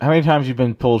How many times you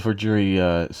been pulled for jury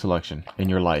selection in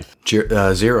your life?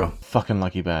 0. Fucking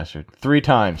lucky bastard. 3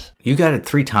 times. You got it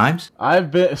 3 times?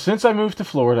 Since I moved to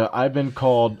Florida, I've been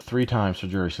called 3 times for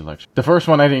jury selection. The first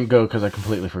one I didn't go because I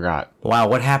completely forgot. Wow,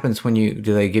 what happens when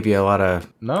do they give you a lot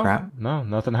of crap? No,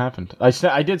 nothing happened.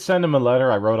 I did send him a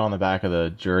letter. I wrote on the back of the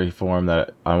jury form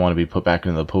that I want to be put back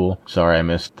into the pool. Sorry, I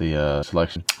missed the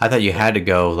selection. I thought you had to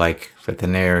go, like, at the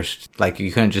nearest, like,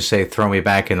 you couldn't just say, throw me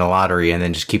back in the lottery and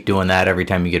then just keep doing that every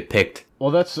time you get picked.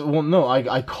 No,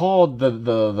 I called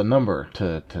the number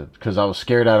because I was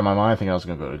scared out of my mind, thinking I was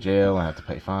going to go to jail and have to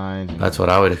pay fines. That's what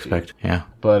I would expect, yeah.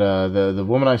 But the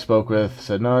woman I spoke with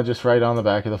said, no, just write on the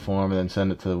back of the form and then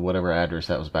send it to whatever address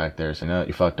that was back there. So, no,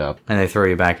 you fucked up. And they throw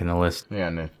you back in the list. Yeah,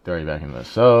 and they throw you back in the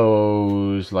list. So,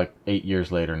 it was like 8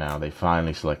 years later now, they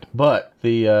finally selected. But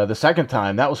the second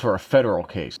time, that was for a federal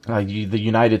case. Like the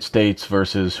United States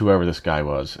versus whoever this guy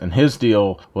was. And his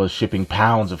deal was shipping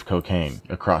pounds of cocaine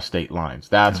across state lines.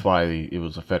 That's why it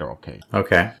was a federal case.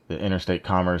 Okay. The interstate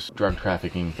commerce, drug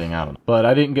trafficking thing, I don't know. But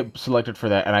I didn't get selected for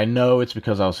that, and I know it's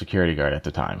because I was security guard at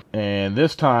the time. And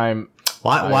this time...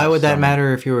 Why would that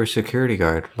matter if you were a security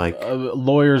guard? Like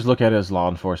lawyers look at it as law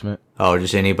enforcement. Oh,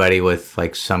 just anybody with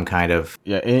like some kind of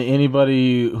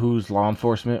anybody who's law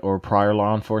enforcement or prior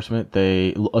law enforcement.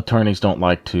 Attorneys don't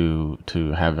like to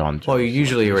have on. Well,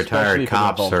 usually retired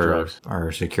cops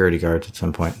are security guards at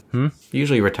some point.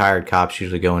 Usually retired cops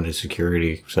usually go into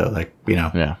security. So like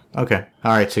Yeah. Okay.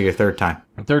 All right. So your third time.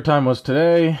 Third time was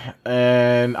today,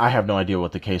 and I have no idea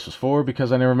what the case was for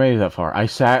because I never made it that far. I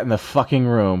sat in the fucking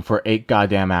room for 8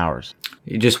 goddamn hours.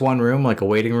 Just one room, like a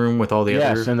waiting room with all the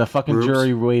other Yes, in the fucking groups?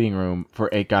 Jury waiting room for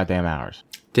 8 goddamn hours.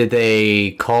 Did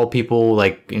they call people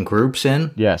like in groups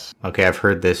in? Yes. Okay, I've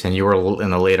heard this, and you were in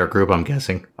the later group, I'm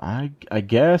guessing. I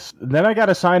guess. Then I got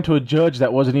assigned to a judge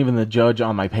that wasn't even the judge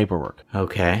on my paperwork.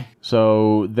 Okay.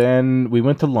 So then we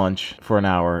went to lunch for an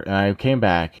hour, and I came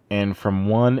back, and from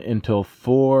 1 until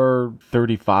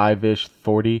 4:35-ish,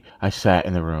 40, I sat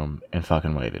in the room and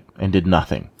fucking waited and did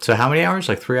nothing. So how many hours?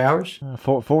 Like 3 hours?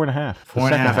 4.5.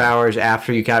 4.5 hours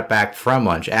after you got back from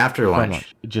lunch, after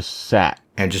lunch. Just sat.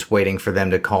 And just waiting for them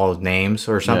to call names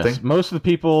or something? Yes. Most of the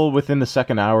people within the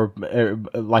second hour,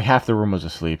 like half the room was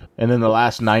asleep. And then the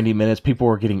last 90 minutes, people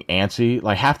were getting antsy.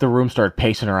 Like half the room started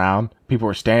pacing around. People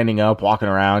were standing up, walking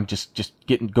around, just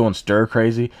going stir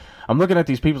crazy. I'm looking at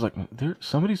these people like,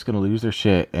 somebody's going to lose their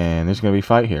shit and there's going to be a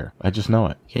fight here. I just know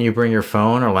it. Can you bring your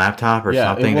phone or laptop or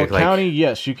something? In Will County,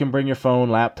 yes, you can bring your phone,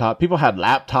 laptop. People had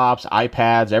laptops,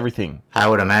 iPads, everything. I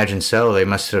would imagine so. They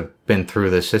must have been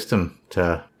through the system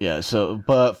to... Yeah,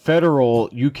 but federal,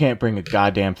 you can't bring a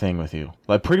goddamn thing with you.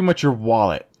 Like pretty much your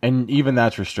wallet. And even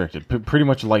that's restricted. Pretty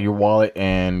much like your wallet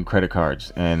and credit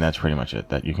cards. And that's pretty much it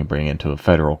that you can bring into a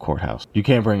federal courthouse. You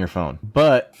can't bring your phone.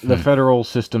 But the federal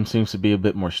system seems to be a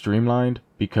bit more streamlined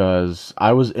because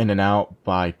I was in and out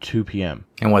by 2 p.m.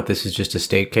 And this is just a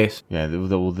state case? Yeah, you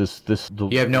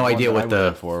have no idea what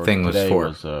the thing was for?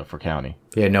 Was for county.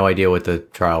 You had no idea what the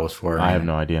trial was for? I have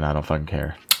no idea and I don't fucking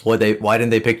care. Why didn't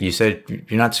they pick you? You said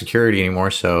you're not security anymore,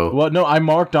 so... Well, no, I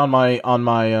marked on my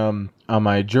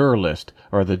juror list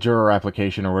or the juror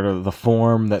application or whatever, the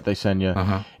form that they send you.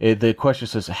 The question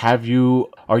says,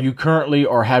 are you currently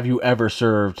or have you ever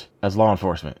served as law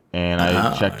enforcement? And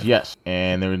I checked yes.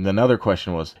 And then another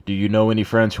question was, do you know any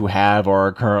friends who have or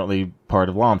are currently part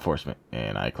of law enforcement?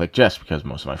 And I clicked yes because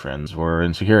most of my friends were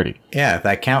in security. Yeah, if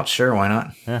that counts, sure, why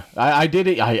not? Yeah, I did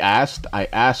it. I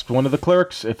asked one of the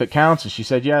clerks if it counts, and she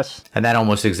said yes. And that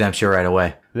almost exempts you right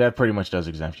away. That pretty much does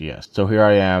exempt you, yes. So here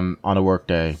I am on a work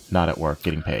day, not at work,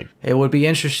 getting paid. It would be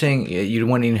interesting. You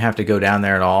wouldn't even have to go down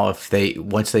there at all.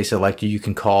 Once they select you, you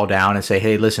can call down and say,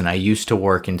 hey, listen, I used to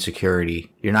work in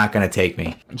security. You're not going to take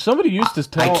me. Somebody used to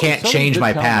tell... I can't change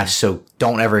my past, so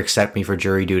don't ever accept me for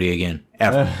jury duty again.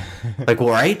 Ever.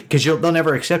 Right? Because they'll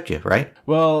never accept you, right?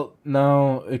 Well,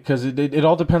 no, because it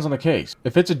all depends on the case.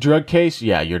 If it's a drug case,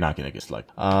 yeah, you're not going to get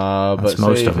selected. But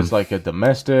say if it's like a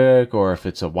domestic or if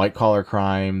it's a white-collar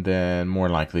crime, then more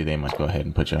likely they might go ahead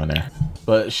and put you on there.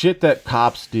 But shit that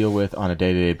cops deal with on a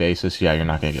day-to-day basis, yeah, you're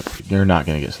not going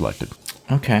to get selected.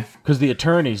 Okay. Because the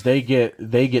attorneys, they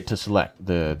get to select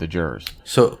the jurors.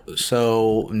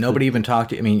 So nobody even talked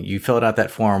to you? I mean, you filled out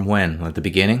that form when? At the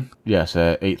beginning? Yes,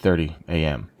 at 8:30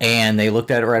 a.m. And they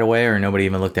looked at it right away, or nobody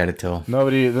even looked at it till? No,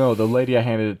 the lady I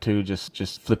handed it to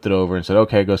just flipped it over and said,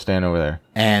 okay, go stand over there.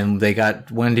 And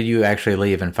when did you actually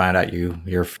leave and find out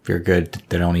you're good,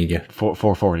 they don't need you?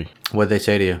 4:40. What'd they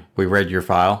say to you? We read your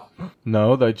file.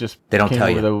 No, they just They don't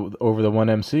came tell over the one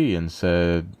MC and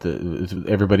said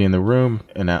everybody in the room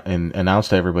and announced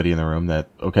to everybody in the room that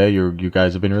okay, you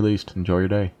guys have been released. Enjoy your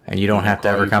day. And you don't have to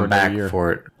ever come back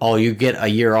for it. Oh, you get a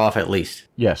year off at least.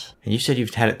 Yes. And you said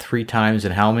you've had it 3 times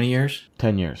in how many years?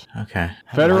 10 years. Okay.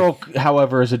 Federal,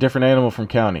 however, is a different animal from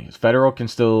county. Federal can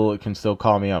still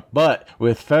call me up, but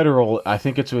with federal, I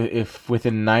think it's if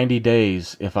within 90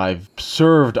 days, if I've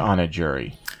served on a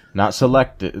jury. Not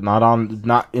selected,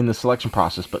 not in the selection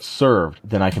process, but served,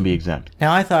 then I can be exempt.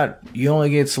 Now, I thought you only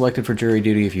get selected for jury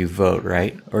duty if you vote,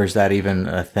 right? Or is that even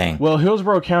a thing? Well,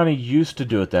 Hillsborough County used to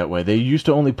do it that way. They used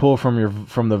to only pull from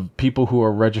the people who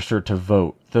are registered to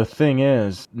vote. The thing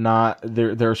is,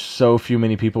 there's so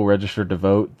many people registered to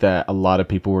vote that a lot of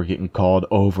people were getting called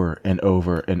over and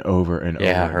over and over and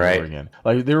over again.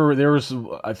 Like there was,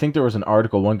 I think there was an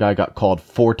article. One guy got called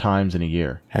 4 times in a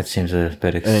year. That seems a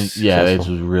bit excessive. Yeah, it was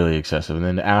really excessive. And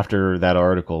then after that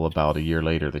article, about a year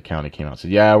later, the county came out and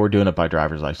said, "Yeah, we're doing it by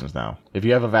driver's license now. If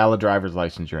you have a valid driver's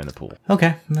license, you're in the pool."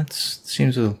 Okay, that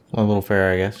seems a little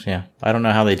fair, I guess. Yeah, I don't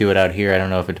know how they do it out here. I don't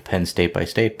know if it depends state by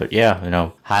state, but yeah,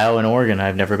 Ohio and Oregon,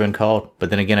 I've never been called. But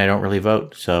then again, I don't really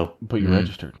vote, so. But you're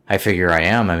registered. I figure I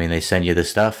am. I mean, they send you the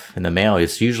stuff in the mail.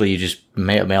 It's usually you just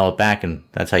mail it back, and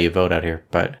that's how you vote out here.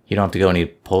 But you don't have to go any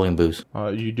polling booths.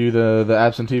 You do the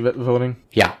absentee voting?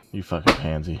 Yeah. You fucking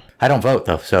pansy. I don't vote,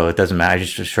 though, so it doesn't matter. I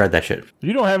just shred that shit.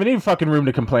 You don't have any fucking room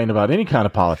to complain about any kind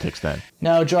of politics, then.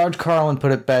 No, George Carlin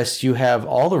put it best. You have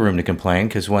all the room to complain,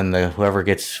 because when whoever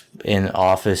gets in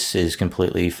office is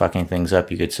completely fucking things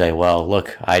up, you could say, well,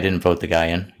 look, I didn't vote the guy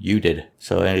in. You did.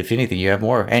 So if anything, you have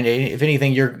more. And if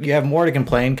anything, you have more to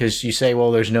complain, because you say,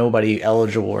 well, there's nobody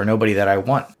eligible or nobody that I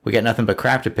want. We got nothing but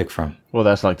crap to pick from. Well,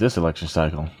 that's like this election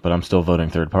cycle, but I'm still voting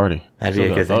third party. That'd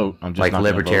be a good thing. I'm just like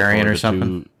libertarian or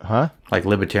something? Huh? Like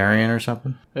libertarian or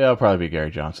something? Yeah, it'll probably be Gary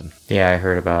Johnson. Yeah, I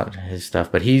heard about his stuff,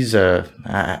 but he's, I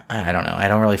don't know. I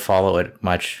don't really follow it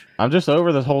much. I'm just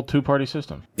over this whole 2-party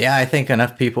system. Yeah, I think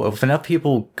if enough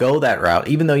people go that route,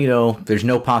 even though, there's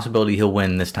no possibility he'll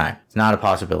win this time. It's not a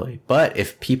possibility. But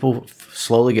if people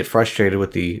slowly get frustrated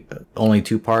with the only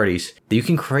 2 parties, you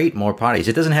can create more parties.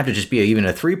 It doesn't have to just be even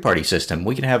a 3-party system.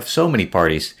 We can have so many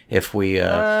parties if we...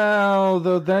 Well,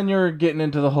 though, then you're getting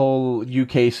into the whole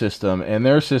UK system, and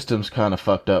their system's kind of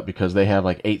fucked up because they have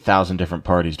like 8,000 different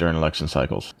parties during election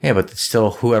cycles. Yeah, but it's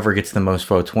still whoever gets the most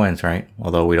votes wins, right?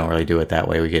 Although we don't really do it that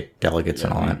way. We get delegates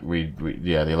and all that.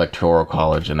 The Electoral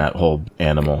College and that whole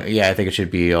animal. Yeah, I think it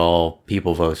should be all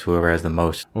people votes, whoever has the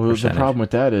most percentage. The problem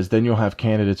with that is then you'll have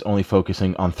candidates only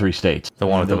focusing on 3 states. The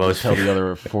one with the most. Tell the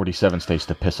other 47 states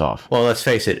to piss off. Well, let's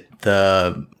face it.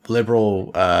 The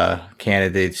liberal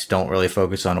candidates don't really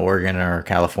focus on Oregon or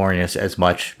California as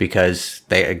much because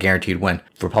they are guaranteed win.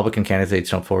 Republican candidates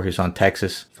don't focus on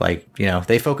Texas. Like,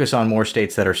 they focus on more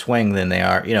states that are swing than they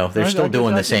are. They're still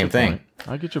doing the same thing.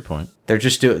 I get your point. They're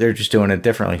just doing it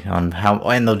differently on how,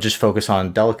 and they'll just focus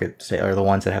on delegates or the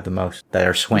ones that have the most that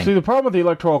are swing. See, the problem with the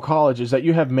Electoral College is that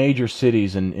you have major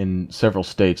cities in several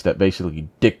states that basically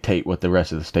dictate what the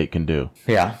rest of the state can do.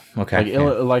 Yeah. Okay.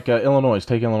 Like Illinois.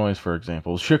 Take Illinois for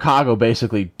example. Chicago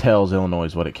basically tells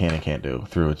Illinois what it can and can't do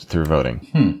through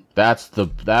voting. That's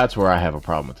where I have a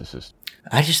problem with the system.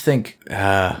 I just think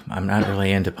I'm not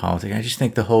really into politics. I just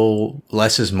think the whole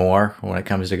less is more when it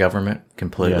comes to government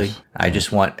completely. Yes. I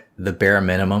just want the bare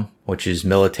minimum, which is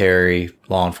military,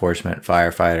 law enforcement,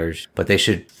 firefighters. But they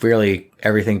should really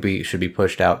should be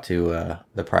pushed out to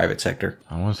the private sector.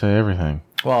 I want to say everything.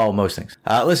 Well, most things.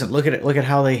 Listen, look at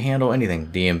how they handle anything.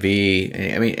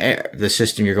 DMV. I mean, the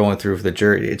system you're going through for the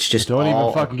jury. It's just don't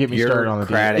even fucking get me started on the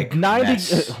bureaucratic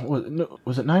 90.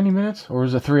 Was it 90 minutes or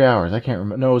was it 3 hours? I can't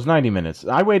remember. No, it was 90 minutes.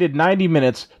 I waited 90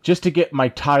 minutes just to get my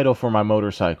title for my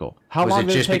motorcycle. How long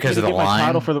did it take me to get my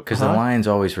title for the? Because the line's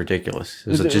always ridiculous.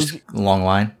 Is it just a long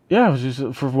line? Yeah, it was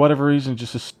just for whatever reason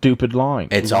just a stupid line.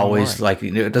 It's always like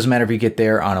it doesn't matter if you get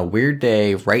there on a weird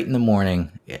day, right in the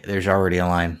morning. There's already a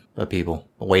line of people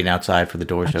waiting outside for the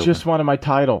doors to open. I just wanted my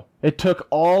title. It took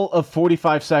all of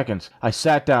 45 seconds. I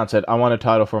sat down, said, I want a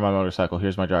title for my motorcycle.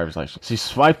 Here's my driver's license. She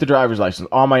swiped the driver's license.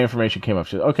 All my information came up.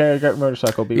 She said, okay, I got your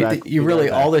motorcycle. Be back.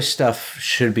 All this stuff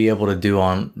should be able to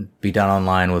be done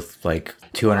online with like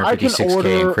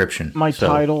 256K encryption. My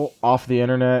title off the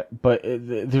internet, but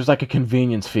there's like a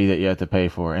convenience fee that you have to pay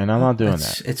for, and I'm not doing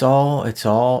that. It's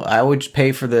all. I would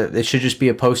pay for it should just be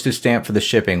a postage stamp for the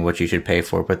shipping, which you should pay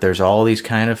for. But there's all these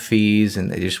kind of fees, and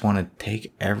They just want to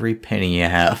take every penny you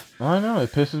have. I know,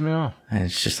 it pisses me off. And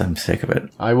it's just, I'm sick of it.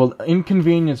 I will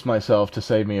inconvenience myself to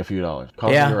save me a few dollars.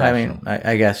 Yeah, I mean,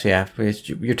 I guess, yeah.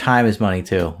 Your time is money,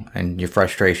 too. And your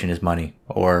frustration is money.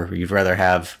 Or I'd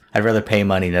rather pay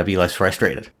money to be less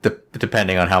frustrated.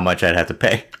 Depending on how much I'd have to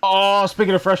pay. Oh,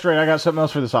 speaking of frustrated, I got something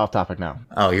else for this off topic now.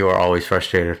 Oh, you are always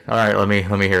frustrated. All right, let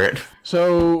me hear it.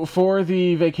 So for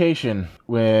the vacation,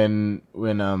 when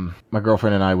my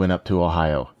girlfriend and I went up to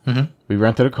Ohio, we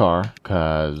rented a car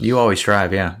because you always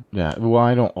drive, yeah. Yeah, well,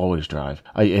 I don't always drive.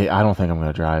 I don't think I'm going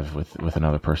to drive with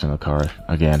another person in the car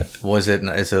again. Is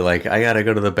it like, I got to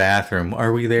go to the bathroom?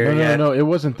 Are we there yet? No, it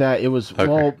wasn't that. It was, okay.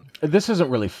 Well, this isn't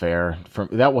really fair.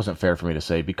 That wasn't fair for me to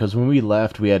say, because when we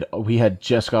left, we had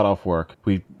just got off work.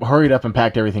 We hurried up and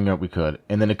packed everything up we could,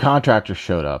 and then the contractor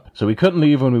showed up. So we couldn't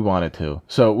leave when we wanted to.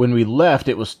 So when we left,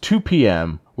 it was 2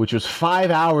 p.m., which was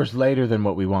 5 hours later than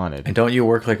what we wanted. And don't you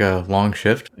work like a long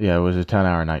shift? Yeah, it was a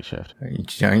 10-hour night shift.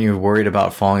 Aren't you worried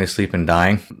about falling asleep and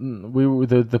dying?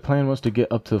 The plan was to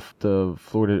get up to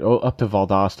Florida, up to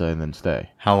Valdosta, and then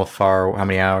stay. How far? How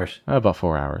many hours? About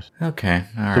 4 hours. Okay,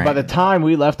 all right. So by the time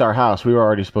we left our house, we were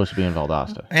already supposed to be in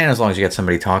Valdosta. And as long as you got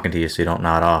somebody talking to you, so you don't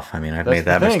nod off. I mean, I've made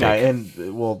that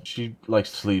mistake. Well, she likes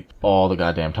to sleep all the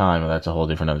goddamn time, and that's a whole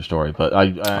different other story. But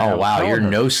oh wow, you're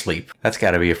no sleep. That's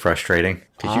got to be frustrating.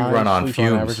 Did you run on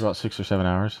fumes? On average about 6 or 7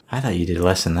 hours. I thought you did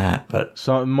less than that, but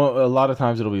a lot of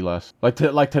times it'll be less. Like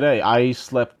today, I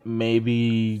slept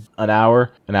maybe an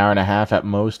hour and a half at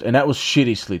most, and that was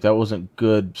shitty sleep. That wasn't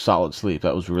good, solid sleep.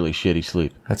 That was really shitty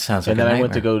sleep. That sounds like. And then I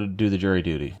went to go do the jury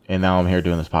duty, and now I'm here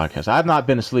doing this podcast. I've not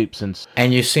been asleep since.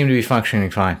 And you seem to be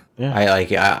functioning fine. Yeah.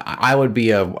 I would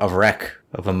be a wreck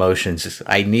of emotions.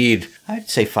 I'd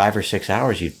say 5 or 6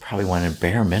 hours. You'd probably want a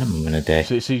bare minimum in a day.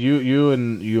 See, you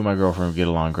and my girlfriend get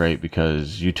along great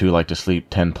because you two like to sleep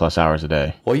 10 plus hours a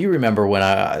day. Well, you remember when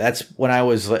I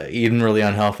was eating really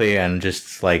unhealthy and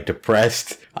just like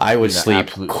depressed. I would sleep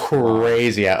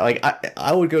crazy. Like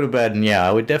I would go to bed and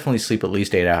I would definitely sleep at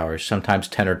least 8 hours, sometimes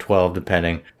 10 or 12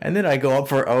 depending. And then I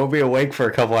would be awake for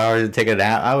a couple hours and take a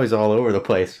nap. I was all over the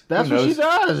place. That's what she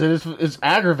does. It's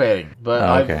aggravating.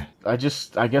 But okay. I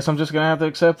guess I'm just gonna have to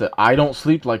accept it. I don't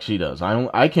sleep like she does.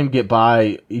 I can get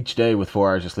by each day with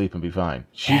 4 hours of sleep and be fine.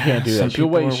 She can't do that. She'll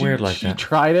wait. She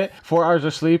tried it. 4 hours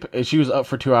of sleep. And she was up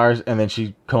for 2 hours, and then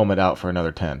she combed it out for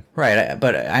another 10. Right,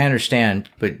 but I understand.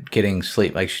 But getting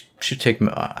sleep, like, should take.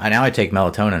 Now I take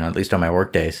melatonin, at least on my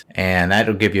work days, and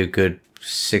that'll give you a good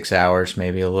 6 hours,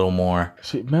 maybe a little more.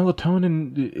 See,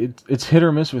 melatonin, it's hit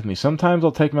or miss with me. Sometimes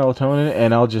I'll take melatonin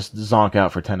and I'll just zonk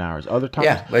out for 10 hours. Other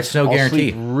times, it's no I'll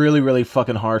guarantee. Sleep really, really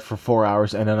fucking hard for 4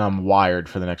 hours, and then I'm wired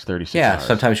for the next 36 hours.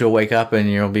 Sometimes you'll wake up and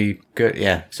you'll be good.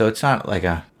 Yeah, so it's not like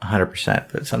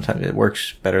 100%, but sometimes it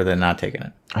works better than not taking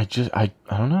it. I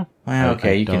don't know. Well,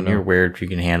 okay, you're weird. You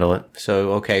can handle it.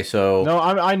 So, no,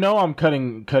 I know I'm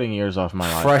cutting years off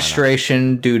my life.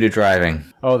 Frustration due to driving.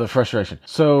 Oh, the frustration.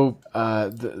 So,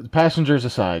 the passengers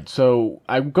aside, so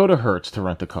I go to Hertz to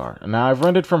rent the car. Now, I've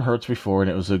rented from Hertz before, and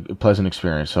it was a pleasant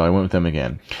experience, so I went with them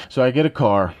again. So I get a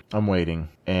car. I'm waiting.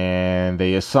 And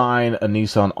they assign a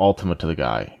Nissan Altima to the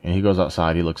guy. And he goes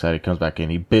outside, he looks at it, comes back in,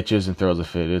 he bitches and throws a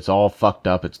fit. It's all fucked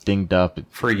up, it's dinged up.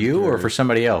 For you or for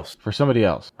somebody else? For somebody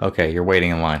else. Okay, you're waiting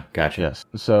in line. Gotcha. Yes.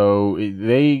 So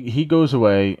he goes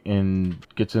away and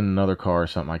gets in another car or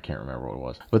something. I can't remember what it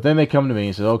was. But then they come to me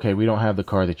and say, okay, we don't have the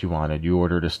car that you wanted. You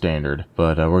ordered a standard,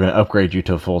 but we're going to upgrade you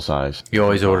to a full size. You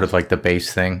always ordered like the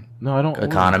base thing? No, I don't.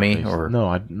 Economy or no,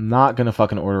 I'm not gonna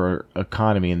fucking order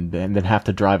economy and then have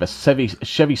to drive a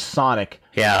Chevy Sonic.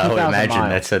 Yeah, I would imagine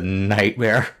that's a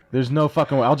nightmare. There's no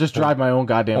fucking way. I'll just drive my own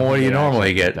goddamn. What do you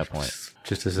normally get at that point?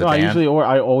 Just as a van?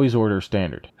 I always order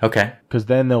standard. Okay. Because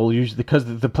then because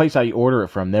the place I order it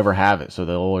from never have it, so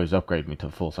they'll always upgrade me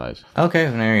to full size. Okay,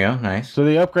 there you go. Nice. So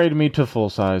they upgraded me to full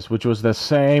size, which was the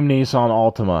same Nissan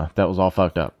Altima that was all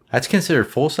fucked up. That's considered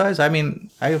full size? I mean,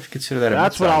 I would consider that a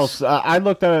That's mid-size. what I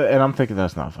looked at it and I'm thinking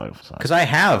that's not full size. Because I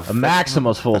have a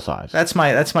Maxima's full size. That's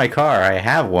my car. I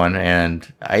have one,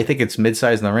 and I think it's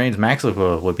mid-size in the range.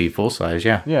 Maxima would be full size,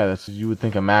 yeah. Yeah, you would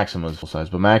think a Maxima's full size,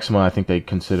 but Maxima I think they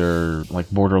consider like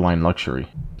borderline luxury.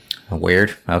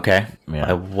 Weird. Okay. Yeah.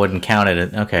 I wouldn't count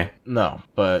it. Okay. No,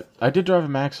 but I did drive a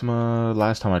Maxima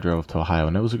last time I drove to Ohio,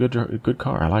 and it was a good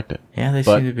car. I liked it. Yeah, they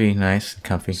seem to be nice and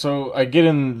comfy. So I get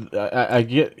in, I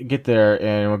get there,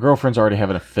 and my girlfriend's already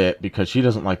having a fit because she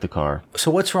doesn't like the car. So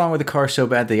what's wrong with the car so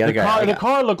bad? The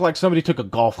car looked like somebody took a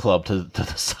golf club to the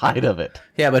side of it.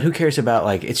 Yeah, but who cares about,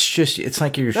 like, it's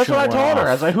like you're That's what I told her.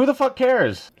 I was like, who the fuck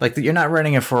cares? Like, you're not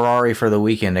renting a Ferrari for the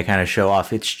weekend to kind of show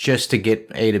off. It's just to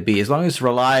get A to B. As long as it's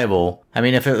reliable. I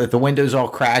mean, if the window's all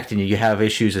cracked and you have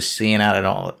issues of seeing out at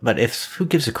all. But who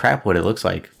gives a crap what it looks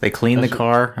like? They clean the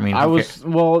car. I mean,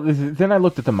 then I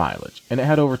looked at the mileage, and it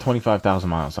had over 25,000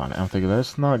 miles on it. I'm thinking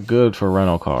that's not good for a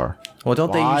rental car. Well,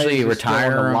 don't they usually retire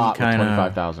them kind of?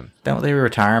 25,000. Don't they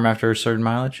retire them after a certain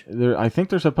mileage? I think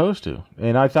they're supposed to.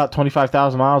 And I thought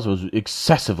 25,000 miles was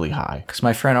excessively high. Because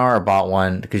my friend Ara bought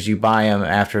one because you buy them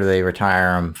after they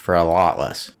retire them for a lot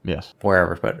less. Yes.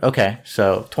 Wherever. But okay,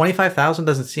 so 25,000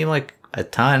 doesn't seem like a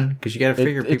ton because you got to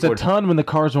figure it's a ton when the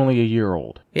car's only a year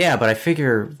old. Yeah, but I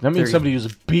figure that means somebody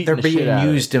was beating the shit out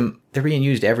of it. They're being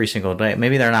used every single day.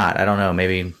 Maybe they're not. I don't know.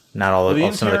 Maybe not all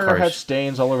of some of the cars. Had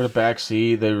stains all over the back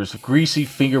seat. There was greasy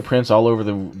fingerprints all over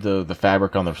the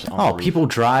fabric on the. On the people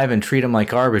drive and treat them like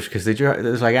garbage because they drive.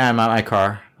 It's like, I'm not my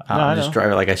car. I'm just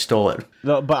driving like I stole it.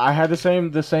 No, but I had the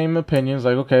same opinions.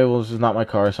 Like, okay, well, this is not my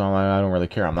car, so I don't really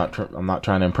care. I'm not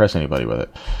trying to impress anybody with it.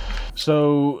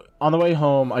 So on the way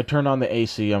home, I turned on the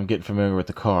AC. I'm getting familiar with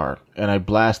the car, and I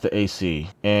blast the AC,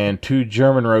 and 2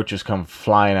 German roaches come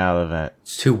flying out of the vent.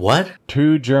 2 what?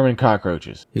 2 German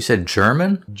cockroaches. You said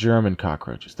German? German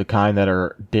cockroaches, the kind that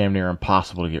are damn near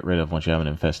impossible to get rid of once you have an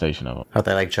infestation of them. Are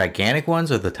they like gigantic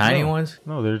ones or the tiny ones?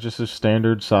 No, they're just a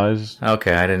standard size.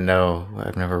 Okay, I didn't know.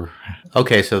 I've never.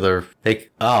 Okay, so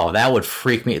that would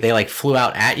freak me. They like flew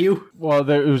out at you? Well,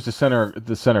 it was the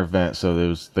center vent,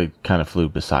 so they kind of flew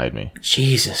beside me.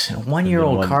 Jesus, a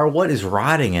 1-year-old car. What is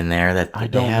rotting in there that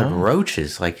they have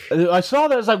roaches? Like, I saw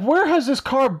that. I was like, where has this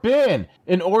car been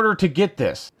in order to get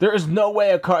this? There is no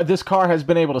way this car has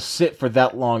been able to sit for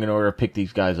that long in order to pick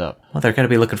these guys up. Well, they're going to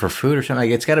be looking for food or something.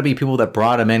 Like, it's got to be people that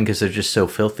brought them in because they're just so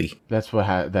filthy. That's what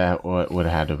would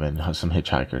have had to have been some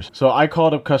hitchhikers. So I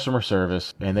called up customer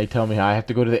service, and they tell me I have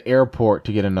to go to the airport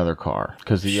to get another car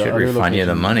because the should refund you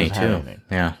the money too.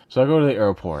 Yeah. So I go to the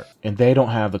airport, and they don't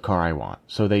have the car I want.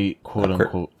 So they quote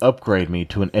unquote upgrade me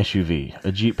to an SUV,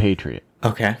 a Jeep Patriot.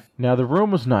 Okay. Now, the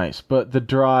room was nice, but the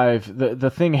drive, the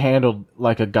thing handled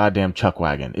like a goddamn chuck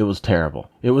wagon. It was terrible.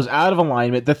 It was out of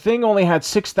alignment. The thing only had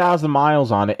 6,000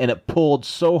 miles on it, and it pulled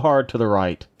so hard to the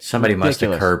right. Somebody must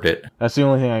have curbed it. That's the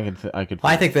only thing I could.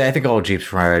 I think all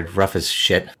Jeeps ride rough as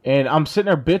shit. And I'm sitting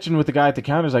there bitching with the guy at the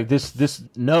counter. He's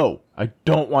like, no, I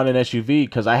don't want an SUV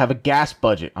because I have a gas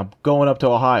budget. I'm going up to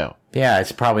Ohio. Yeah,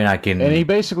 it's probably not getting. And he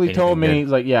basically told me, he's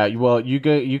like, yeah, well, you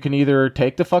can either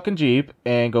take the fucking Jeep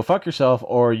and go fuck yourself,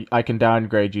 or I can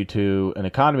downgrade you to an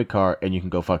economy car and you can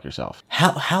go fuck yourself.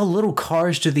 How little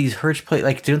cars do these Hertz play?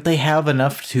 Like, don't they have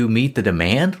enough to meet the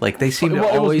demand? Like, they seem to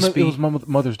always be. It was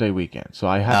Mother's Day weekend, so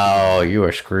I have. Oh, you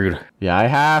are screwed. Yeah, I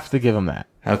have to give them that.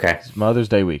 Okay. It's Mother's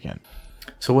Day weekend.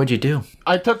 So what'd you do?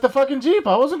 I took the fucking Jeep.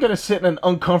 I wasn't going to sit in an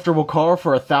uncomfortable car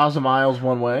for 1,000 miles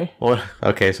one way. Well,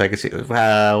 okay, so I can see.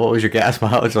 What was your gas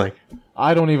mileage like?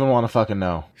 I don't even want to fucking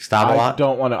know. Stop a lot? I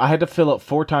don't want to. I had to fill up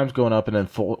 4 times going up and then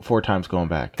 4 times going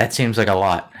back. That seems like a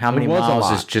lot. How many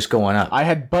miles is just going up? I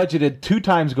had budgeted 2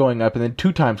 times going up and then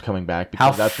 2 times coming back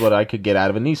because that's what I could get out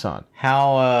of a Nissan.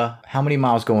 How many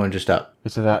miles going just up?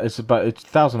 It's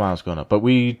 1,000 miles going up, but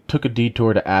we took a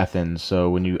detour to Athens. So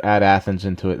when you add Athens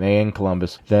into it and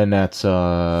Columbus, then that's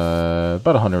about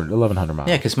 1,100 miles.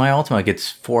 Yeah, because my Altima gets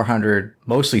 400,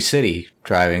 mostly city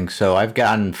driving. So I've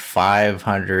gotten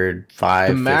 500,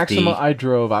 550. The maximum I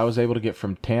drove, I was able to get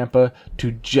from Tampa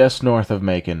to just north of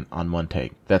Macon on one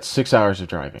take. That's 6 hours of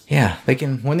driving. Yeah, they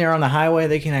can. When they're on the highway,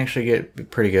 they can actually get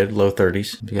pretty good, low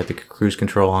 30s. You got the cruise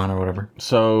control on or whatever.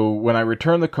 So when I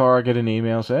return the car, I get an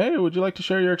email say, "Hey, would you like to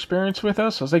share your experience with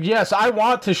us?" I was like, "Yes, I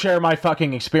want to share my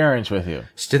fucking experience with you."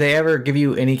 So do they ever give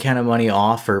you any kind of money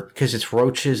off, or because it's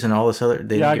roaches and all this other?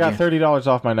 Yeah, I got $30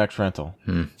 off my next rental.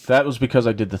 That was because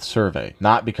I did the survey,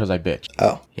 not because I bitched.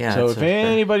 Oh, yeah. So if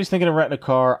anybody's thinking of renting a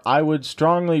car, I would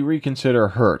strongly reconsider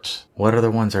Hertz. What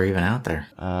other ones are even out there?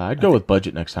 I'd go with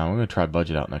Budget next time. I'm going to try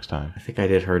Budget out next time. I think I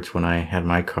did Hertz when I had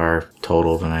my car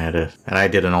totaled, and I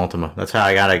did an Altima. That's how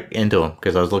I got into them,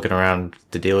 because I was looking around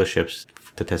the dealerships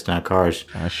to testing out cars.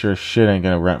 I sure shit ain't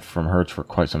going to rent from Hertz for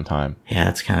quite some time. Yeah,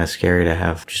 it's kind of scary to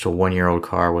have just a 1-year-old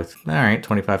car with, all right,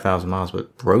 25,000 miles, but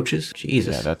roaches?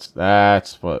 Jesus. Yeah,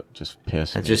 that's what just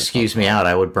pissed me. That just skews me out.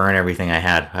 I would burn everything I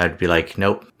had. I'd be like,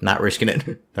 nope, not risking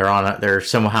it. They're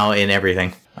somehow in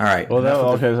everything. All right. Well,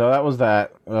 so that was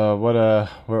that.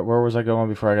 Where was I going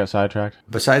before I got sidetracked?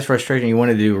 Besides frustration, you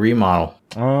wanted to do remodel.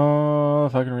 Oh,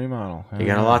 fucking remodel. You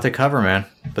got a lot to cover, man.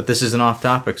 But this isn't off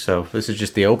topic, so this is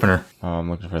just the opener. Oh, I'm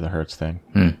looking for the Hertz thing.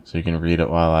 So you can read it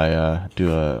while I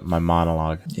do my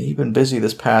monologue. Yeah, you've been busy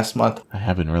this past month. I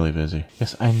have been really busy.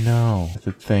 Yes, I know.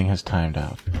 The thing has timed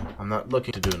out. I'm not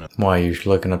looking to do nothing. Why, you're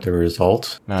looking up the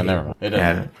results? No, never mind. It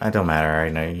doesn't. Yeah, it don't matter.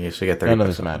 Right now, you should get 30%. None of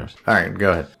this matters. All right,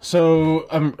 go ahead. So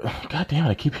God damn it!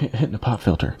 I keep hitting the pop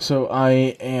filter. So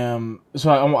I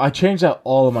changed out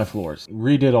all of my floors,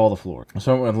 redid all the floors.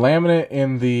 So I went with laminate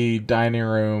in the dining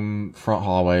room, front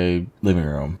hallway, living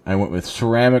room. I went with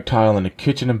ceramic tile in the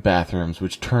kitchen and bathrooms,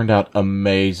 which turned out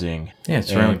amazing. Yeah,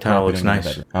 ceramic tile looks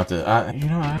nice. I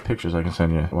have pictures I can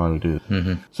send you while we do this.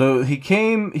 Mm-hmm. So he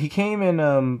came in.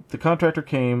 The contractor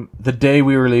came the day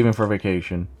we were leaving for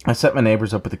vacation. I set my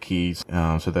neighbors up with the keys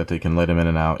so that they can let him in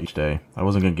and out each day. I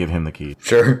wasn't gonna give him the keys.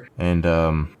 Sure. And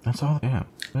that's all. Yeah,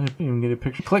 I didn't even get a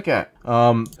picture. Click at.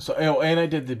 And I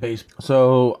did the base.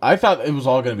 So I thought it was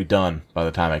all gonna be done by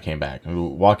the time I came back. We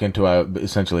walk into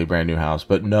essentially a brand new house,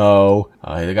 but no.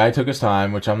 The guy took his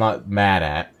time, which I'm not mad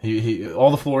at. He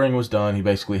all the flooring was done. He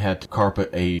basically had to carpet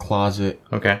a closet.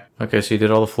 Okay, so you did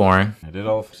all the flooring. I did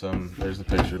all some. There's the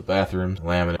picture. The bathroom,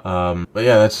 laminate. But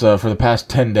yeah, that's for the past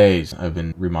 10 days I've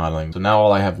been remodeling. So now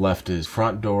all I have left is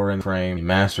front door and frame,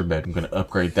 master bed. I'm going to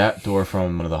upgrade that door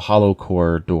from one of the hollow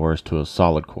core doors to a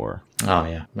solid core. Oh,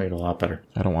 yeah. Made it a lot better.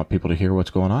 I don't want people to hear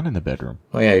what's going on in the bedroom.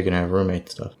 Oh, yeah, you're going to have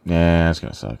roommate stuff. Yeah, that's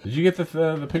going to suck. Did you get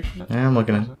the picture? Yeah, I'm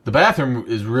looking at it. The bathroom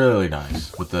is really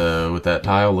nice with that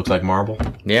tile. Looks like marble.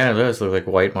 Yeah, it does look like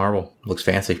white marble. Looks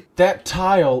fancy. That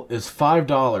tile is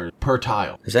 $5 per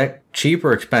tile. Is that cheap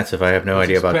or expensive? I have no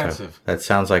idea about that. That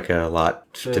sounds like a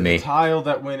lot to me. The tile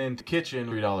that went into the kitchen,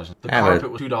 $3. The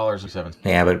carpet was $2.07.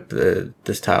 Yeah, but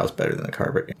this tile's better than the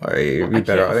carpet. You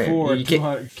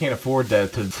can't afford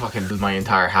that to fucking do my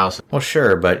entire house. Well,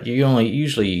 sure, but you're not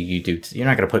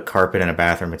going to put carpet in a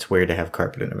bathroom. It's weird to have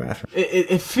carpet in a bathroom.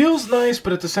 It feels nice,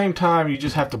 but at the same time, you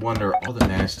just have to wonder all the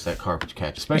nastiness that carpet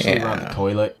catch, especially around the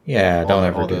toilet. Yeah, don't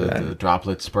ever do that. The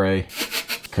droplet spray.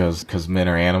 Because men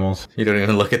are animals. You don't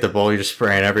even look at the bowl. You're just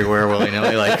spraying everywhere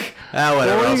willy-nilly like,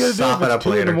 whatever, I'll sop it up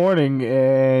later. 2 in the morning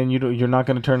and you're not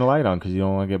going to turn the light on because you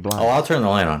don't want to get blind. Oh, I'll turn the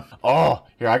light on. Oh,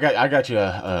 here, I got you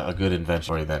a good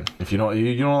invention for you then. If you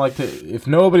don't like to, if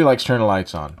nobody likes turning the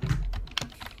lights on.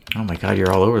 Oh my God,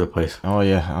 you're all over the place. Oh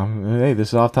yeah, hey, this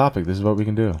is off topic. This is what we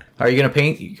can do. Are you gonna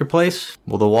paint your place?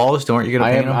 Well, the walls, aren't you gonna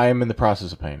paint them? I am in the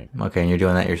process of painting. Okay, and you're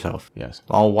doing that yourself? Yes.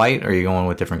 All white, or are you going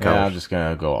with different colors? Yeah, I'm just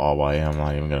gonna go all white. I'm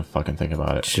not even gonna fucking think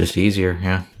about it. It's just easier,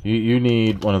 yeah. You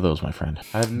need one of those, my friend.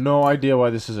 I have no idea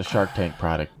why this is a Shark Tank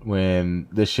product when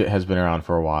this shit has been around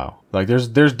for a while. Like, there's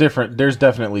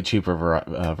definitely cheaper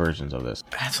versions of this.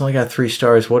 It's only got 3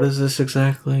 stars. What does this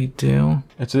exactly do?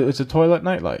 It's a toilet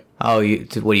nightlight. Oh, you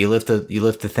lift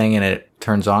the thing and it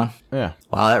turns on? Yeah.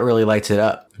 Wow, that really lights it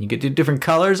up. You get to do different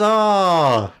colors.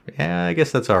 Oh, yeah, I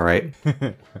guess that's all right.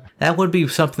 That would be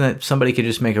something that somebody could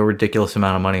just make a ridiculous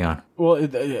amount of money on. Well,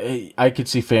 I could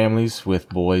see families with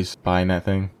boys buying that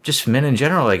thing. Just men in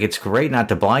general. Like, it's great not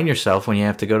to blind yourself when you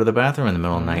have to go to the bathroom in the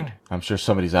middle of the night. I'm sure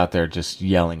somebody's out there just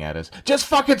yelling at us. Just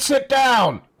fucking sit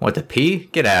down! What, to pee?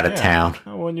 Get out of town.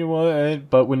 But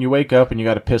when you wake up and you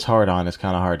got to piss hard on, it's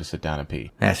kind of hard to sit down and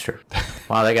pee. That's true.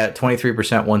 Wow, they got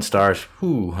 23% 1 stars.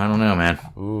 Whew, I don't know, man.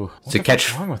 Ooh,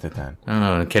 what's wrong with it then? I don't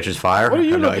know. It catches fire. What are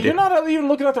you looking? You're not even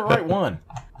looking at the right one.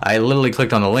 I literally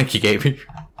clicked on the link you gave me.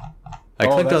 I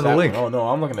clicked on the link. Oh no,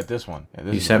 I'm looking at this one.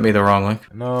 Yeah, you sent me the wrong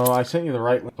link? No, I sent you the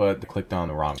right link, but I clicked on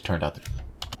the wrong. Turned out.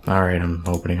 All right, I'm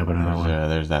opening up another one.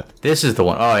 There's that. This is the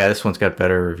one. Oh yeah, this one's got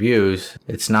better reviews.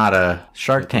 It's not a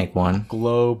Shark Tank one.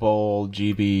 Global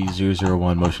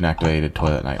GB001 motion activated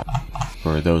toilet night.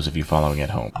 For those of you following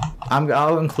at home,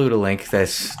 I'll include a link.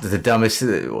 That's the dumbest.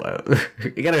 You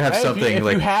gotta have something.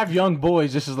 If you have young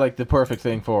boys, this is like the perfect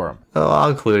thing for them. Oh, I'll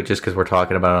include it just because we're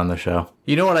talking about it on the show.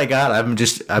 You know what I got?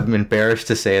 I'm embarrassed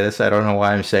to say this. I don't know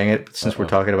why I'm saying it since we're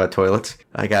talking about toilets.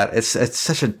 It's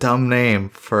such a dumb name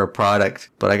for a product,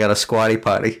 but I got a squatty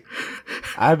potty.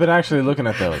 I've been actually looking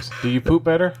at those. Do you poop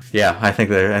better? Yeah, I think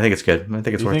it's good. I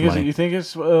think it's worth money. You think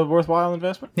it's a worthwhile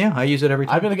investment? Yeah, I use it every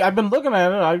time. I've been looking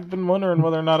at it. I've been wondering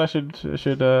whether or not I should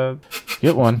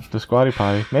get one. The squatty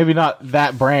potty. Maybe not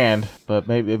that brand, but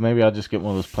maybe I'll just get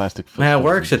one of those plastic. Yeah, it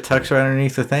works. It tucks right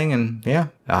underneath the thing, and yeah,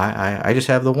 I just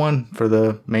have the one for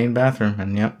the main bathroom,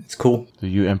 and yeah, it's cool. Do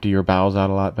you empty your bowels out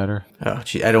a lot better? Oh,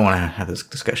 gee, I don't want to have this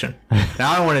discussion.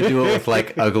 Now I want to do it with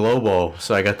like a glow bowl,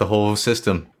 so I got the whole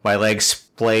system. My legs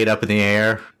splayed up in the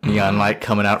air, neon light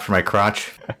coming out from my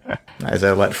crotch as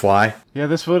I let fly. Yeah,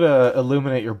 this would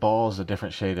illuminate your balls a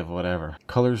different shade of whatever.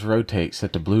 Colors rotate,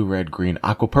 set to blue, red, green,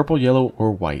 aqua, purple, yellow,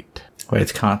 or white. Wait,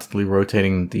 it's constantly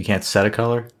rotating. You can't set a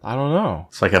color? I don't know.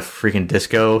 It's like a freaking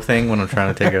disco thing when I'm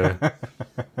trying to take a...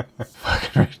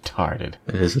 fucking retarded.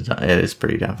 It is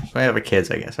pretty dumb. I have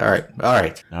kids, I guess. All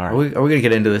right. Are we gonna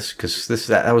get into this? Because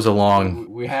that was a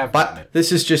long. We have. But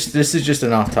this is just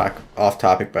an off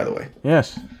topic, by the way.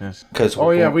 Yes. Because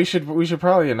we should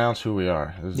probably announce who we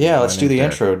are. Let's do the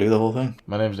intro. Do the whole thing.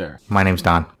 My name's Derek. My name's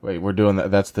Don. Wait, we're doing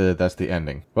that. That's the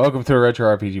ending. Welcome to a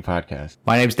Retro RPG podcast.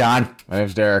 My name's Don. My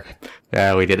name's Derek.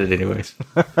 Yeah, we did it anyways.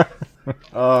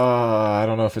 I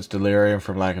don't know if it's delirium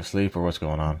from lack of sleep or what's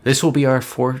going on. This will be our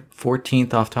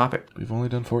 14th off topic. We've only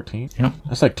done 14? Yeah.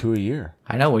 That's like 2 a year.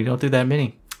 I know, we don't do that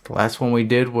many. The last one we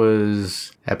did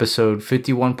was episode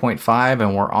 51.5,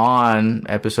 and we're on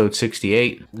episode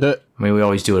 68. I mean, we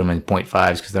always do them in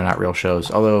 0.5s because they're not real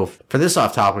shows. Although, for this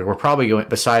off topic, we're probably going,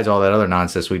 besides all that other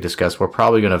nonsense we discussed, we're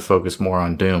probably going to focus more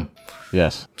on Doom.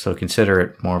 Yes. So consider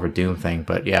it more of a Doom thing,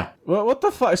 but yeah. Well, what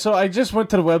the fuck? So I just went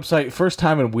to the website, first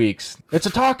time in weeks. It's a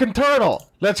talking turtle.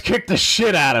 Let's kick the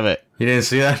shit out of it. You didn't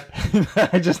see that?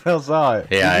 I just now saw it.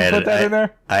 Yeah, Did you put that in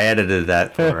there? I edited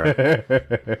that for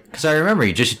because I remember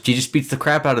he just beats the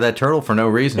crap out of that turtle for no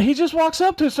reason. He just walks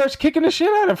up to it, starts kicking the shit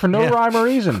out of it for no rhyme or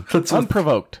reason.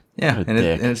 Unprovoked. Yeah, and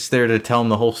it's there to tell him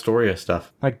the whole story of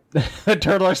stuff. Like the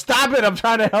turtle, like, stop it! I'm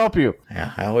trying to help you.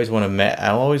 Yeah, I always want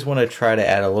to try to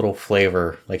add a little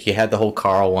flavor. Like you had the whole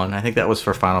Carl one. I think that was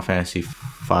for Final Fantasy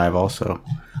V also.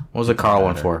 What was the Carl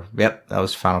one for? Yep, that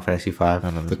was Final Fantasy V.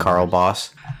 The Carl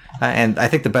boss. And I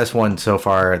think the best one so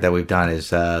far that we've done is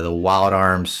the Wild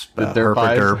Arms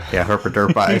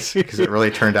Herpaderp Eyes, because it really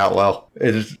turned out well.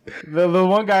 The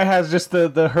one guy has just the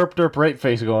herp derp rape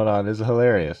face going on. Is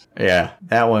hilarious. Yeah,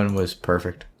 that one was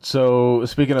perfect. So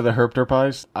speaking of the herp derp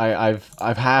eyes,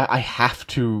 I have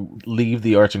to leave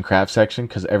the arts and crafts section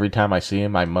because every time I see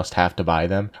them, I must have to buy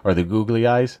them, or the googly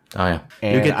eyes. Oh yeah,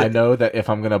 and I know that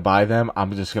if I'm gonna buy them,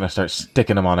 I'm just gonna start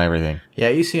sticking them on everything. Yeah,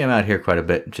 you see them out here quite a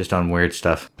bit, just on weird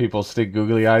stuff. People stick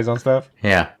googly eyes on stuff.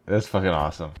 Yeah, that's fucking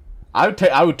awesome. I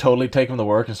would totally take them to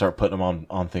work and start putting them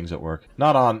on things at work.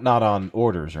 Not on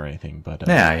orders or anything, but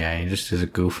yeah, just as a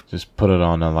goof. Just put it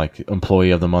on like employee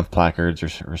of the month placards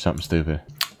or something stupid.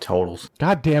 Totals.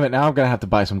 God damn it! Now I'm gonna have to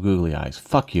buy some googly eyes.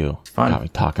 Fuck you. It's fun. Got me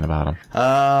talking about them.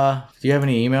 Do you have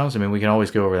any emails? I mean, we can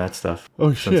always go over that stuff.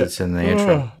 Oh shit! Since it's in the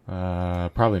intro.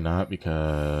 Probably not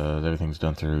because everything's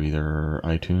done through either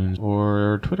iTunes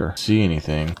or Twitter. See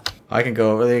anything? I can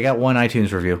go over. They got one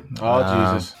iTunes review. Oh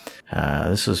Jesus.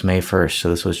 This was May 1st, so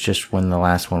this was just when the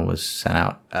last one was sent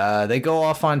out. They go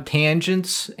off on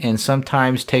tangents and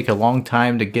sometimes take a long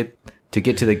time to get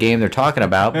to the game they're talking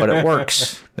about, but it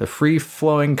works. The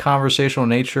free-flowing conversational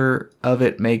nature of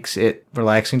it makes it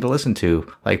relaxing to listen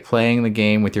to, like playing the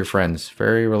game with your friends.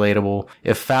 Very relatable.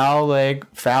 If foul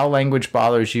language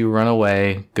bothers you, run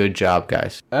away. Good job,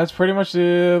 guys. That's pretty much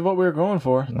what we were going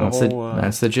for.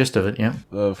 That's the gist of it,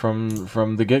 yeah.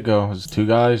 From the get-go, it was two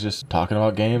guys just talking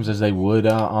about games as they would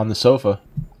on the sofa.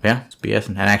 Yeah, it's BS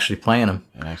and actually playing them.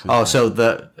 So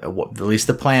at least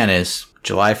the plan is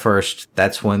July 1st.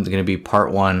 That's when it's going to be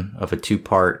part 1 of a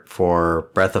 2-part for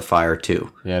Breath of Fire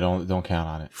 2. Yeah, don't count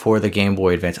on it. For the Game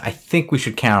Boy Advance. I think we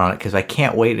should count on it because I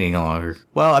can't wait any longer.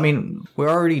 Well, I mean, we're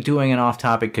already doing an off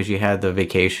topic because you had the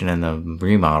vacation and the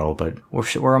remodel, but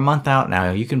we're a month out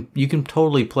now. You can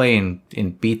totally play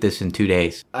and beat this in 2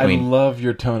 days. I love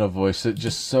your tone of voice. It's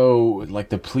just so like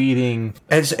the pleading.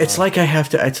 It's like I have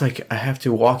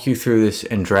to walk you through this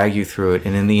and drag you through it,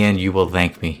 and in the end, you will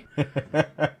thank me.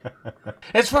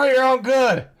 It's for your own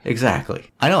good. Exactly.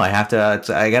 I know. I have to.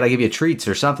 I gotta give you treats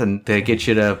or something to get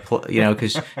you to,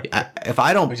 because if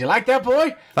I don't, would you like that, boy?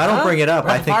 If I don't bring it up,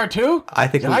 Breath of Fire 2? I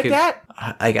think you like that?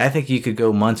 I think you could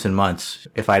go months and months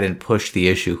if I didn't push the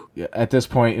issue. Yeah, at this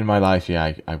point in my life,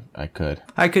 yeah, I could.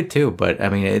 I could too, but I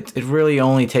mean, it really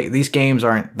only these games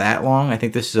aren't that long. I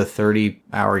think this is a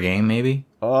 30-hour game, maybe.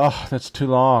 Oh, that's too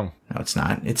long. No, it's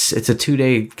not. It's a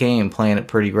 2-day game, playing it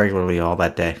pretty regularly all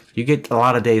that day. You get a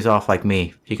lot of days off like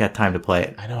me. You got time to play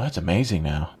it. I know, that's amazing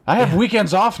now. I have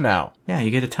weekends off now. Yeah, you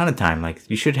get a ton of time. Like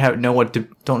you should don't know what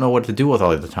to do with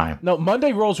all of the time. No,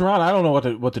 Monday rolls around. I don't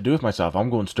know what to do with myself. I'm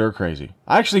going stir crazy.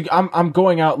 Actually, I'm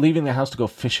going out, leaving the house to go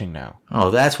fishing now. Oh,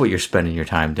 that's what you're spending your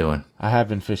time doing. I have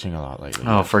been fishing a lot lately.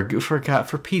 Oh, for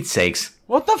Pete's sakes.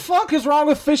 What the fuck is wrong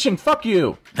with fishing? Fuck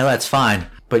you. No, that's fine.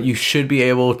 But you should be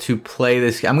able to play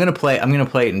this. I'm gonna play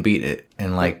it and beat it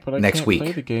in but next week. I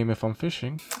can't play the game if I'm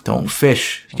fishing. Don't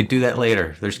fish. You can do that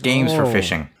later. There's games for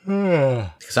fishing.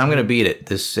 Because I'm going to beat it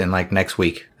this in like next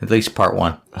week, at least part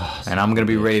 1. And I'm going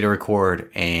to be ready to record.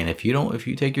 And if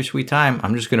you take your sweet time,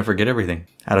 I'm just going to forget everything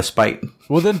out of spite.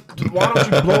 Well, then why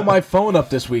don't you blow my phone up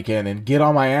this weekend and get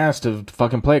on my ass to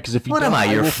fucking play it? Because if you What don't, am I,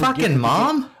 your will forget fucking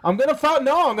mom? I'm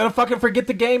gonna fucking forget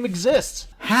the game exists.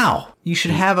 How? You should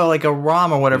have a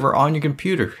ROM or whatever on your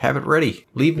computer. Have it ready.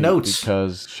 Leave notes.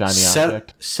 Because shiny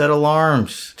object. Set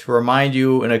alarms to remind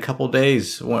you in a couple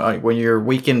days when your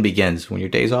weekend begins, when your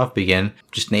days off begin.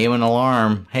 Just name an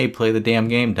alarm. Hey, play the damn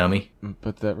game, dummy.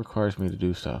 But that requires me to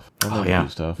do stuff. Oh yeah, do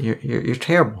stuff. You're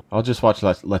terrible. I'll just watch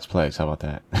Let's Plays. How about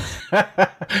that?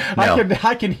 No.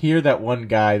 I can hear that one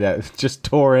guy that just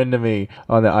tore into me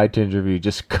on the iTunes review,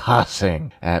 just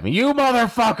cussing at me. You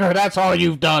motherfucker! That's all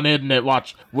you've done, isn't it?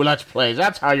 Watch Let's Plays.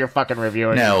 That's how you're fucking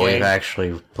reviewing. No, the we've game.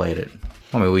 actually played it.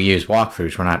 I mean, we use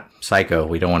walkthroughs. We're not psycho.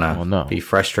 We don't want to be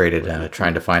frustrated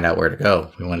trying to find out where to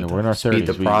go. We want we're in our to speed 30s.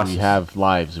 the process. We have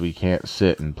lives. We can't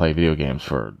sit and play video games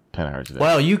for 10 hours a day.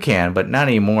 Well, you can, but not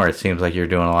anymore. It seems like you're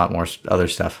doing a lot more other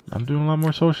stuff. I'm doing a lot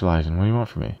more socializing. What do you want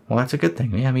from me? Well, that's a good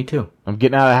thing. Yeah, me too. I'm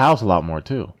getting out of the house a lot more,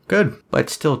 too. Good.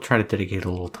 But still try to dedicate a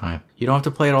little time. You don't have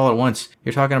to play it all at once.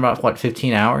 You're talking about,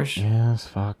 15 hours? Yes,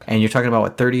 fuck. And you're talking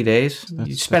about, 30 days?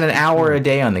 You spend an hour a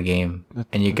day on the game,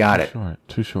 and you got it.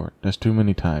 Too short. That's too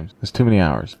many times. That's too many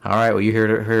hours. All right, well, you heard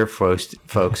it first,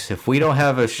 folks. If we don't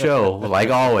have a show, like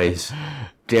always,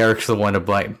 Derek's the one to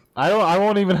blame. I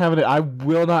won't even have it. I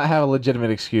will not have a legitimate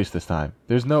excuse this time.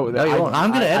 There's no. No, you won't. I'm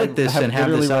going to edit this and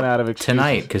have this out up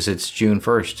tonight because it's June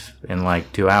 1st in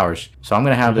 2 hours. So I'm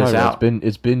going to have this out.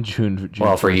 It's been June.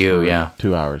 Well, for you, yeah,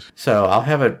 2 hours. So I'll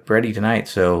have it ready tonight.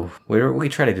 So we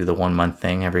try to do the 1 month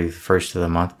thing every first of the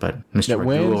month, but Mr.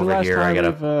 Magoo over here, I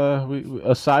gotta.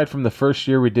 Aside from the first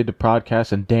year we did the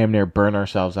podcast and damn near burn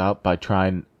ourselves out by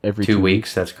trying every 2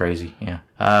 weeks. That's crazy. Yeah.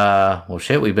 Well,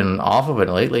 shit, we've been off of it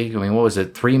lately. I mean, what was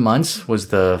it? 3 months was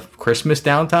the Christmas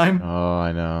downtime? Oh,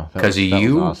 I know. Because of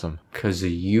you? Was awesome. Because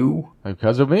of you?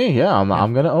 Because of me, yeah.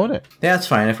 I'm going to own it. Yeah, that's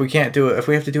fine. If we can't do it, if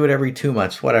we have to do it every 2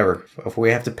 months, whatever. If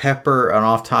we have to pepper an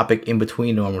off topic in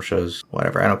between normal shows,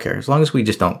 whatever. I don't care. As long as we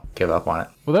just don't give up on it.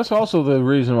 Well, that's also the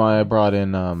reason why I brought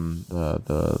in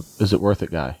the Is It Worth It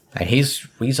guy. And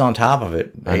he's on top of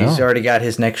it. He's already got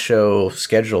his next show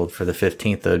scheduled for the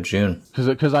 15th of June.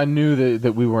 Because I knew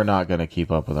that we were not going to keep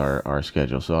up with our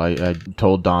schedule. So I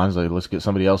told Don, let's get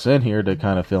somebody else in here to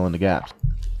kind of fill in the gaps.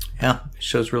 Yeah, the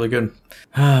show's really good.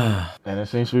 And it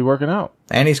seems to be working out.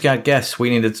 And he's got guests. We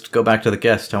need to go back to the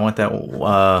guest. I want that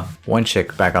one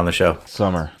chick back on the show.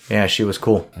 Summer. Yeah, she was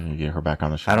cool. I need to get her back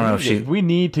on the show. I don't know if we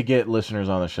need to get listeners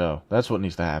on the show. That's what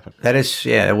needs to happen. That is,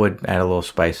 yeah, it would add a little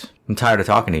spice. I'm tired of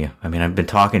talking to you. I mean, I've been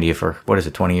talking to you for,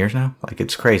 20 years now?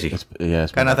 It's crazy.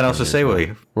 It's got nothing else to say with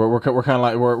you. We're kind of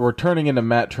like, we're turning into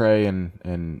Matt Trey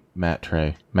and Matt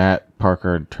Trey. Matt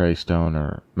Parker and Trey Stone,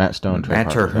 or Matt Stone, Trey Matt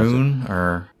Parker. Terhune,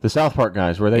 or... The South Park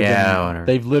guys, where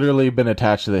they've literally been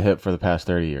attached to the hip for the past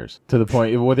 30 years. To the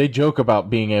point where they joke about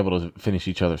being able to finish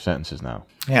each other's sentences now.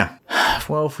 Yeah.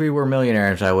 Well, if we were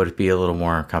millionaires, I would be a little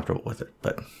more comfortable with it,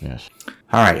 but... Yes.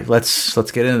 All right, let's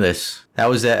get into this. That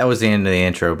was the end of the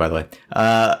intro, by the way.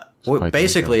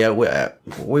 Basically,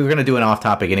 we were going to do an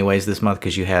off-topic anyways this month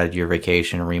because you had your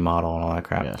vacation and remodel and all that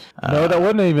crap. Yes. No, that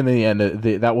wasn't even the end.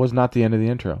 That was not the end of the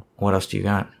intro. What else do you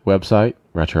got? Website,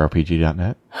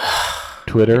 retrorpg.net.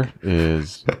 Twitter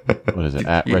is, what is it,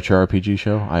 at RetroRPG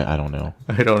Show? I don't know.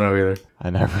 I don't know either. I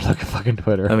never look at fucking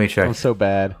Twitter. Let me check. I'm so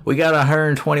bad. We got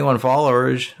 121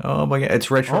 followers. Oh my god, it's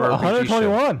RetroRPG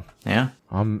 121. Show. Yeah.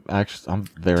 I'm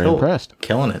very impressed.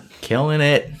 Killing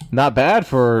it. Not bad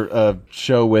for a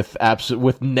show with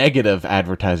negative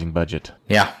advertising budget.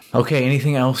 Yeah. Okay.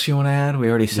 Anything else you want to add? We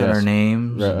already said our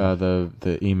names.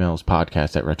 The email's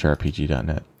podcast at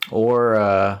retrorpg.net.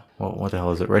 Or what the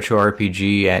hell is it?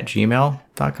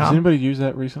 retrorpg@gmail.com. Has anybody used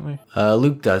that recently?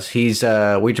 Luke does. He's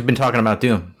we've been talking about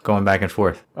Doom, going back and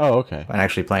forth. Oh, okay. And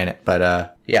actually playing it,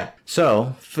 but yeah.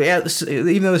 So yeah,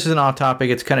 even though this is an off topic,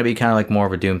 it's gonna be kind of like more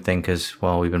of a Doom thing because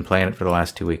we've been playing it for the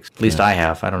last 2 weeks. At least I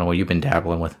have. I don't know what you've been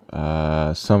dabbling with.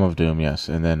 Some of Doom, yes,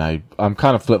 and then I'm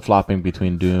kind of flip flopping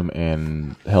between Doom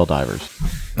and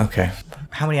Helldivers. Okay.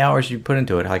 How many hours did you put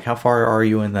into it? Like, how far are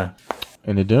you in the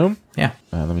Doom? Yeah.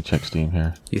 Let me check Steam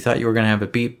here. You thought you were going to have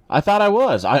it beep? I thought I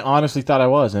was. I honestly thought I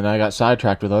was, and I got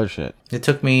sidetracked with other shit. It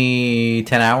took me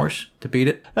 10 hours to beat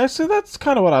it. That's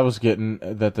kind of what I was getting,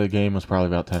 that the game was probably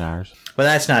about 10 hours. But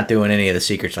that's not doing any of the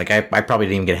secrets. Like, I probably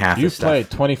didn't even get half the stuff. You've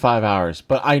played 25 hours,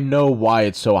 but I know why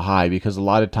it's so high, because a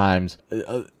lot of times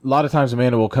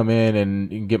Amanda will come in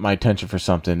and get my attention for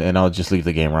something, and I'll just leave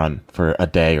the game run for a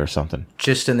day or something.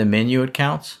 Just in the menu it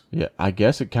counts? Yeah, I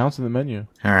guess it counts in the menu.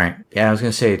 All right. Yeah, I was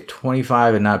going to say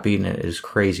 25 and not beating it is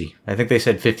crazy. I think they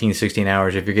said 15, 16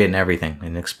 hours if you're getting everything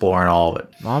and exploring all of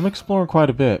it. I'm exploring quite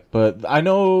a bit, but I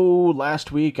know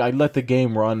last week I let the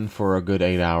game run for a good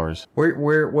 8 hours.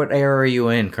 What area are you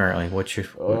in currently? What's your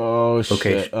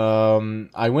location? Shit.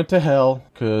 I went to hell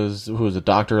because who was it?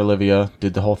 Dr. Olivia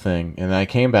did the whole thing, and then I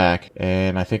came back,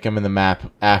 and I think I'm in the map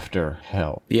after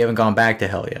hell. You haven't gone back to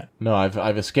hell yet? No,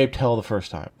 I've escaped hell the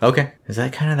first time. Okay. Is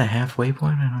that kind of the halfway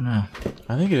point? I don't know.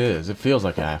 I think it is. It feels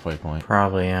like a halfway point.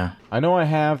 Probably, yeah. I know I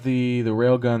have the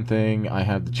railgun thing. I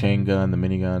have the chain gun, the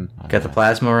minigun. Got the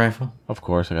plasma rifle? Of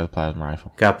course, I got the plasma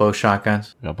rifle. Got both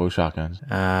shotguns? I got both shotguns.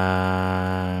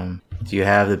 Do you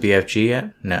have the BFG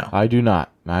yet? No. I do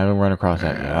not. I haven't run across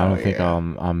that yet. I don't think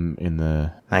I'm in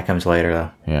the... That comes later,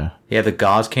 though. Yeah. You have the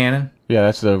Gauss cannon? Yeah,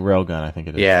 that's the railgun, I think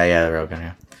it is. Yeah, the railgun,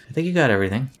 yeah. I think you got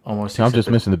everything. Almost. So I'm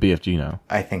just missing the BFG now.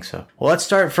 I think so. Well, let's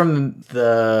start from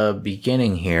the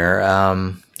beginning here.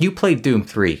 You played Doom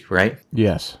 3, right?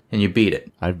 Yes. And you beat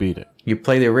it. I beat it. You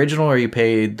played the original or you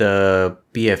played the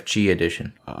BFG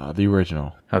edition? The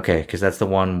original. Okay, because that's the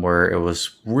one where it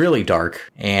was really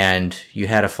dark and you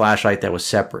had a flashlight that was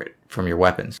separate from your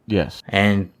weapons. Yes.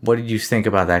 And what did you think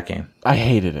about that game? I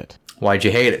hated it. Why'd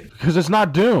you hate it? Because it's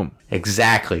not Doom.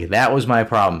 Exactly. That was my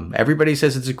problem. Everybody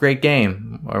says it's a great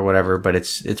game or whatever, but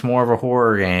it's more of a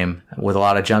horror game with a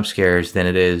lot of jump scares than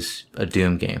it is a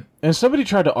Doom game. And somebody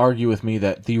tried to argue with me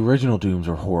that the original Dooms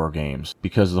were horror games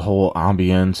because of the whole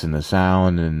ambience and the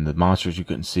sound and the monsters you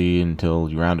couldn't see until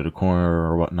you rounded a corner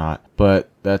or whatnot.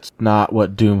 But that's not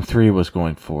what Doom 3 was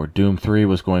going for. Doom 3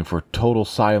 was going for total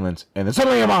silence and then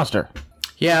suddenly a monster.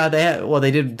 Yeah, they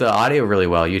did the audio really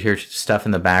well. You'd hear stuff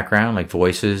in the background, like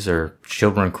voices or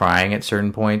children crying at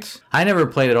certain points. I never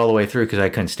played it all the way through because I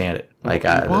couldn't stand it. Like,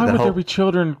 why would there be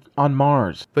children on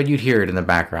Mars? But you'd hear it in the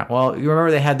background. Well, you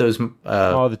remember they had those...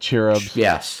 the cherubs.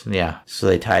 Yes, yeah. So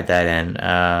they tied that in.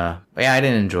 Yeah, I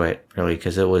didn't enjoy it, really,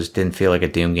 because didn't feel like a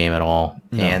Doom game at all.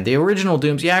 No. And the original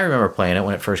Dooms, yeah, I remember playing it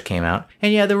when it first came out.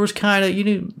 And yeah, there was kind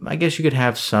of, I guess you could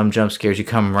have some jump scares. You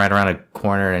come right around a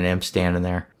corner and an imp standing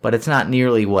there. But it's not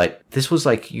nearly what... This was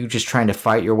like you just trying to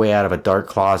fight your way out of a dark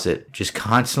closet, just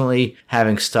constantly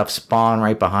having stuff spawn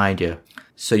right behind you.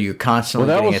 So you're constantly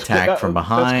getting attacked from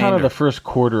behind. That's kind of the first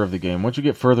quarter of the game. Once you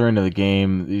get further into the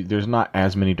game, there's not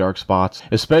as many dark spots,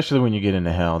 especially when you get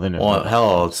into hell. Then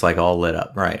hell, it's like all lit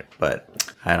up, right? But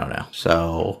I don't know.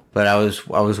 So, but I was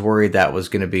worried that was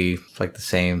going to be like the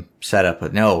same setup,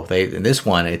 but no, in this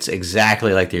one it's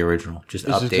exactly like the original, just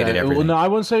updated everything. Well, no, I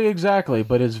wouldn't say exactly,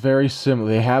 but it's very similar.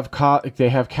 They have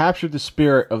captured the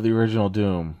spirit of the original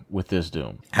Doom with this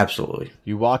Doom. Absolutely.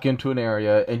 You walk into an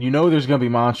area and you know there's going to be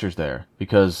monsters there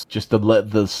because just the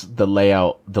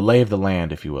layout, the lay of the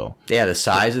land, if you will. Yeah, the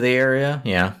size of the area.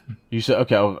 Yeah. You say,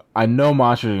 okay, I know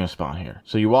monsters are going to spawn here.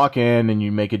 So you walk in and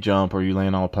you make a jump or you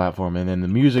land on a platform and then the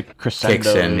music crescendos.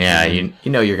 Kicks in, yeah. You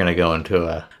know you're going to go into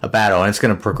a battle and it's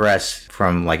going to progress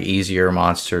from like easier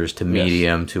monsters to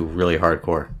medium to really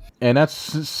hardcore. And that's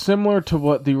similar to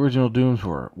what the original Dooms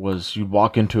were, was you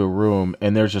walk into a room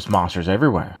and there's just monsters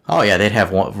everywhere. Oh yeah, they'd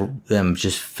have them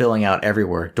just filling out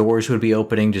everywhere. Doors would be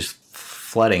opening, just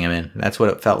flooding them in. That's what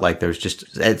it felt like. There was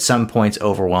just, at some points,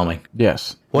 overwhelming.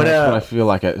 Yes. That's what I feel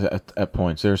like at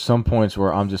points. There's some points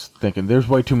where I'm just thinking, there's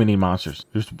way too many monsters.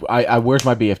 Where's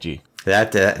my BFG?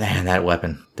 That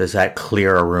weapon, does that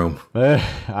clear a room?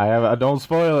 I don't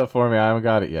spoil it for me. I haven't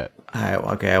got it yet.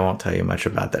 Okay, I won't tell you much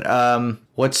about that.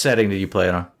 What setting did you play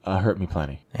it on? Hurt me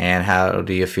plenty. And how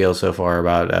do you feel so far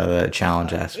about the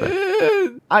challenge aspect?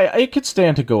 It could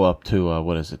stand to go up to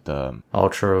what is it?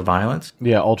 Ultra violence?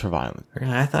 Yeah, ultra violence.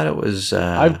 I thought it was.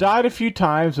 I've died a few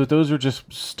times, but those were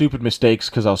just stupid mistakes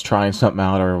because I was trying something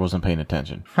out or wasn't paying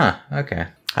attention. Huh. Okay.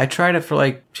 I tried it for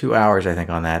like 2 hours, I think,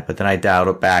 on that, but then I dialed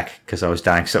it back because I was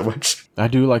dying so much. I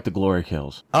do like the glory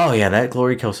kills. Oh, yeah, that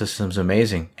glory kill system's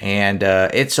amazing. And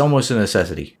it's almost a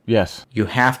necessity. Yes. You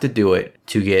have to do it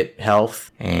to get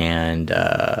health and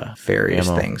various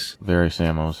things. Various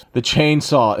ammos. The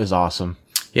chainsaw is awesome.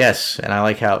 Yes, and I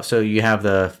like how, so you have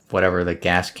the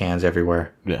gas cans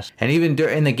everywhere. Yes. And even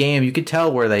in the game, you could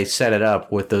tell where they set it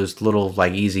up with those little,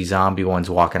 like, easy zombie ones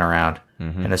walking around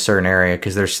in a certain area,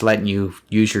 because they're letting you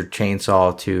use your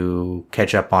chainsaw to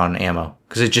catch up on ammo.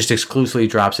 Because it just exclusively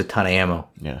drops a ton of ammo.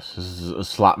 Yes, this is a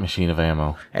slot machine of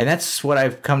ammo. And that's what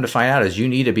I've come to find out, is you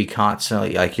need to be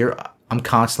constantly, like, I'm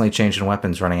constantly changing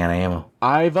weapons running out of ammo.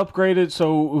 I've upgraded,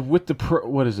 so with the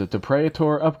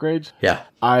Praetor upgrades? Yeah.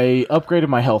 I upgraded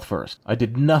my health first. I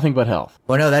did nothing but health.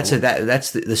 Well, no, that's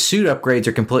the suit upgrades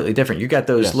are completely different. You got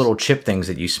those little chip things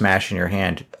that you smash in your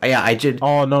hand. Yeah, I did.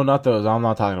 Oh, no, not those. I'm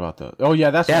not talking about those. Oh, yeah,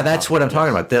 that's what I'm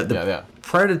talking about. The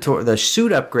Predator, the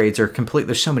suit upgrades are complete.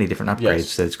 There's so many different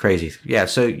upgrades that it's crazy. Yeah,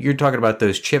 so you're talking about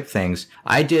those chip things.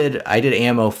 I did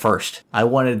ammo first. I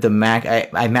wanted the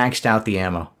I maxed out the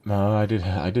ammo. No, I did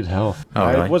health. Oh,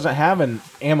 really? I wasn't having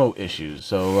ammo issues,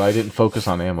 so I didn't focus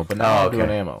on ammo. But now I'm doing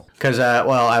ammo. Because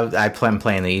I plan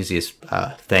playing the easiest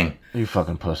thing. You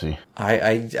fucking pussy.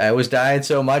 I was dying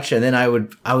so much, and then I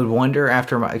would wonder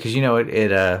after because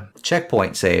it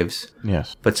checkpoint saves.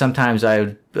 Yes. But sometimes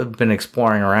I've been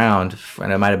exploring around,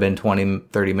 and it might have been 20,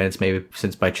 30 minutes maybe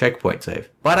since my checkpoint save.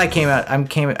 But I came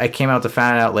out to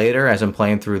find out later as I'm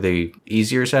playing through the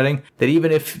easier setting that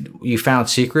even if you found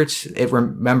secrets, it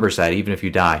remembers that even if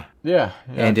you die. Yeah,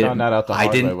 and I found that out the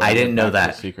hard way. I didn't know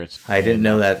that. Secrets. I didn't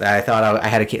know that. I thought I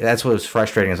had to keep. That's what was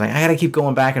frustrating. I was like, I got to keep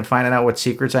going back and finding out what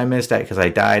secrets I missed because I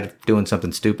died doing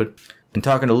something stupid. And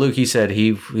talking to Luke, he said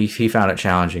he found it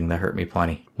challenging. That hurt me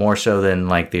plenty. More so than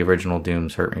like the original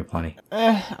Dooms hurt me plenty.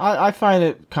 I find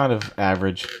it kind of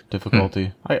average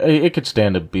difficulty. It could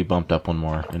stand to be bumped up one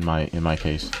more in my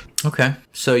case. Okay.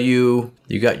 So you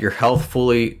got your health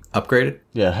fully upgraded?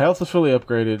 Yeah, health is fully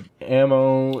upgraded.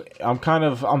 Ammo,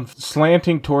 I'm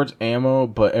slanting towards ammo,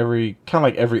 but every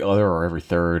other or every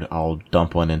third, I'll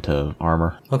dump one into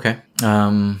armor. Okay.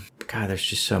 God, there's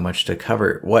just so much to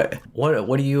cover. What kind of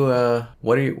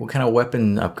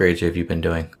weapon upgrades have you been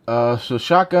doing? So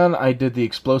shotgun, I did the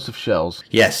explosive shells.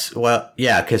 Yes. Well,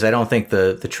 yeah, because I don't think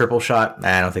the triple shot,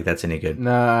 I don't think that's any good.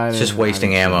 Nah, it's just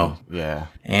wasting ammo. Yeah.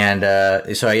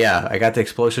 And so yeah, I got the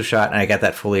explosive shot and I got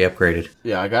that fully upgraded.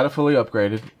 Yeah, I got it fully upgraded.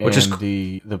 Which is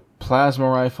the plasma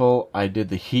rifle, I did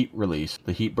the heat release,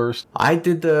 the heat burst. I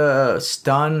did the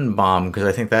stun bomb because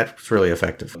I think that's really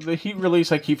effective. The heat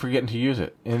release, I keep forgetting to use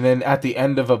it, and then at the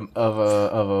end of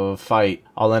a fight,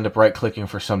 I'll end up right clicking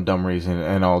for some dumb reason,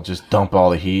 and I'll just dump all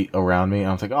the heat around me.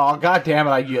 And I'm like, oh god damn it,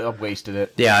 I wasted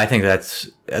it. Yeah, I think that's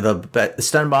the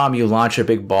stun bomb. You launch a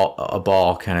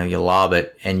ball, kind of you lob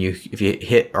it, and if you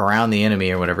hit around the enemy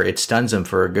or whatever, it stuns them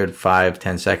for a good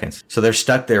 5-10 seconds. So they're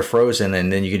stuck there frozen,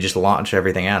 and then you can just launch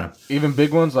everything at them. Even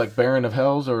big ones like Baron of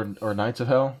Hells or Knights of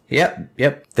Hell?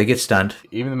 Yep. They get stunned.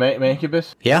 Even the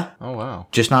Mancubus? Yeah. Oh, wow.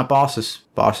 Just not bosses.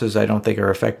 Bosses I don't think are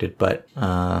affected, but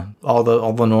all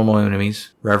the normal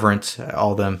enemies, Reverence,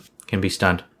 all of them can be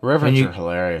stunned. Reverence are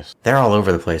hilarious. They're all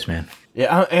over the place, man.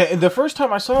 Yeah, and the first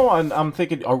time I saw one, I'm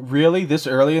thinking, oh, really? This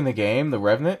early in the game, the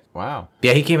Revenant? Wow.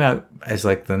 Yeah, he came out as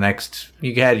like the next...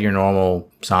 You had your normal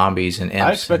zombies and imps.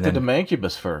 I expected the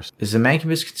Mancubus first. Is the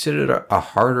Mancubus considered a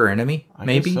harder enemy?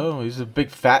 Maybe? I guess so. He's a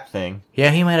big fat thing. Yeah,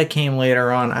 he might have came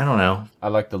later on. I don't know. I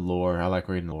like the lore. I like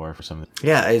reading the lore for some of it.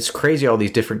 Yeah, it's crazy all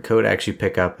these different codex you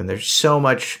pick up, and there's so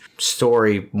much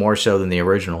story, more so than the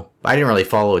original. I didn't really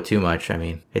follow it too much. I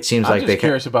mean, it seems like I'm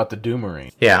curious about the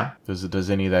Doomarine. Yeah. Does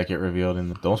any of that get revealed in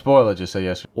the... Don't spoil it, just say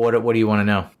yes. What do you want to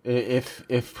know?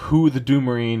 If who the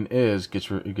Doomarine is gets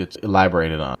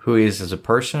elaborated on. Who he is as a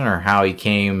person or how he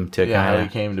came to how he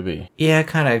came to be. Yeah, it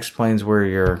kind of explains why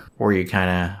you're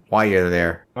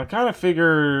there. I kind of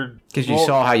figured... Because you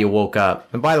saw how you woke up.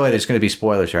 And by the way, there's going to be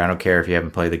spoilers here. I don't care if you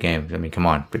haven't played the game. I mean, come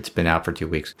on. It's been out for 2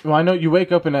 weeks. Well, I know you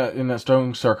wake up in that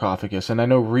stone sarcophagus, and I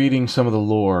know reading some of the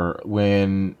lore,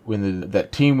 when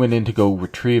that team went in to go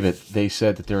retrieve it, they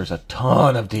said that there was a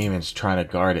ton of demons trying to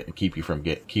guard it and keep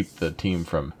the team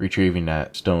from retrieving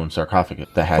that stone sarcophagus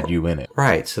that had you in it.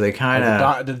 Right, so they kind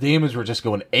of... The demons were just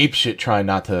going apeshit trying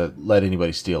not to let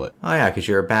anybody steal it. Oh, yeah, because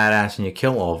you're a badass and you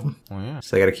kill all of them. Oh, yeah.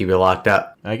 So they got to keep you locked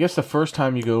up. I guess the first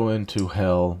time you go into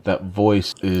hell, that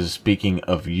voice is speaking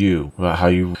of you, about how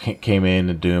you came in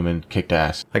to Doom and kicked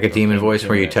ass. Like a demon voice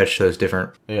where you touch those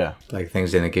different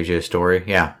things and it gives you a story.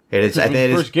 Yeah. It is. When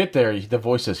you first get there, the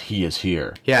voice says he is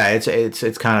here. Yeah,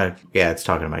 it's kind of, it's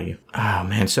talking about you. Oh,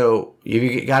 man. So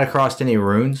you got across any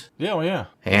runes? Yeah, well, yeah.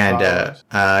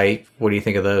 And what do you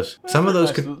think of those? Some of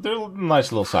those they're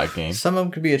nice little side games. Some of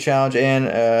them could be a challenge. And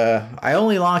I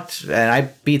only locked, and I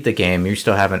beat the game. You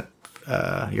still haven't.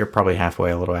 You're probably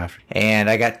halfway, a little after. And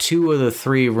I got 2 of the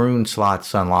 3 rune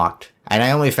slots unlocked. And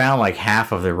I only found like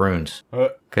half of the runes.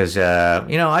 Because,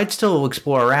 I'd still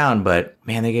explore around, but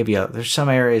man, they give you, there's some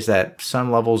areas that some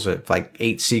levels at like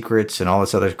 8 secrets and all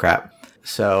this other crap.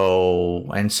 So,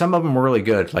 and some of them were really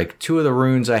good. Like 2 of the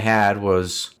runes I had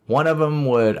was, one of them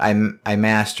I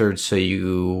mastered so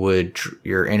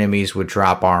your enemies would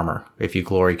drop armor if you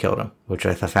glory killed them, which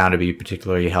I found to be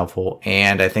particularly helpful.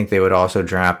 And I think they would also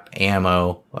drop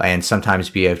ammo and sometimes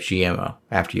BFG ammo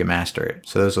after you master it.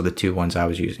 So those are the 2 ones I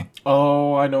was using.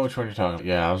 Oh, I know which one you're talking about.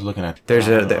 Yeah, I was looking at. There's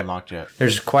unlocked yet.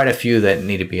 There's quite a few that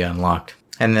need to be unlocked.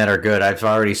 and that are good. I've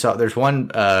already saw. There's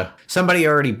one. Somebody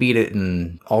already beat it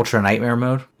in Ultra Nightmare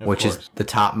mode, which is the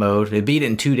top mode. They beat it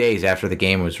in 2 days after the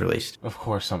game was released. Of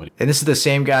course, somebody. And this is the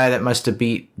same guy that must have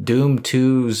beat Doom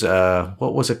 2's.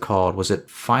 What was it called? Was it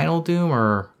Final Doom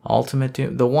or Ultimate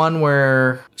Doom? The one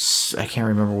where I can't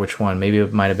remember which one. Maybe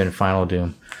it might have been Final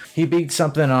Doom. He beat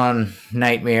something on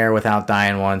Nightmare without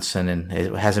dying once, and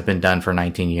it hasn't been done for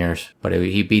 19 years. But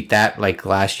he beat that like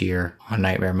last year on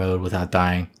Nightmare mode without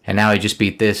dying. And now he just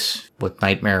beat this with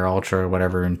Nightmare Ultra or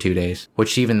whatever in 2 days,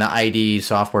 which even the ID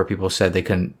software people said they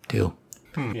couldn't do.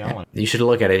 Yeah, you should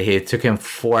look at it. It took him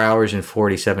 4 hours and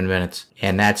 47 minutes.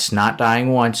 And that's not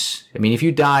dying once. I mean, if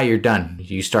you die, you're done.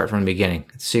 You start from the beginning.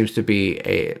 It seems to be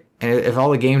and if all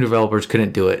the game developers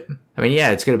couldn't do it, I mean, yeah,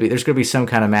 there's going to be some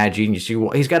kind of mad genius.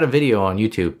 He's got a video on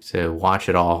YouTube to watch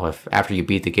it all. If after you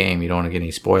beat the game, you don't want to get any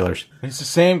spoilers. It's the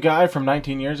same guy from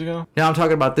 19 years ago? No, I'm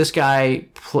talking about this guy.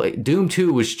 Doom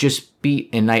 2 was just beat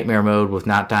in Nightmare mode with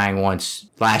not dying once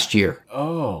last year.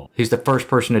 Oh. He's the first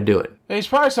person to do it. He's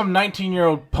probably some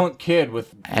 19-year-old punk kid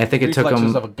with I think it took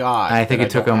him of a god. I think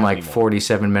it took him like anymore.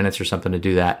 47 minutes or something to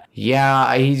do that. Yeah,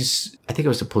 I think it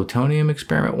was a plutonium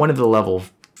experiment, one of the level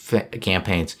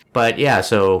campaigns. But yeah,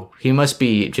 so he must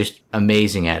be just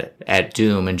amazing at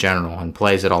Doom in general, and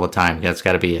plays it all the time. That's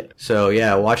got to be it. So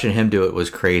yeah, watching him do it was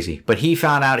crazy. But he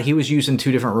found out he was using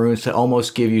 2 different runes to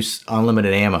almost give you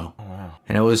unlimited ammo. Oh, wow.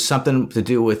 And it was something to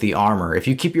do with the armor. If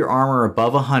you keep your armor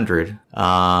above 100,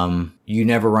 you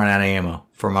never run out of ammo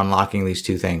from unlocking these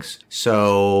 2 things.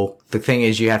 So the thing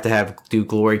is, you have to do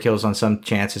glory kills on some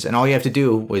chances, and all you have to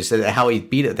do was how he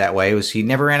beat it that way was he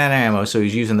never ran out of ammo, so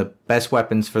he's using the best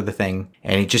weapons for the thing,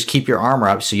 and you just keep your armor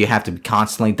up, so you have to be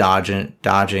constantly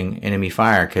dodging enemy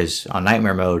fire, because on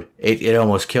Nightmare mode it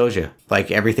almost kills you.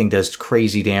 Like everything does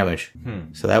crazy damage.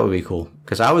 So that would be cool,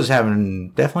 because I was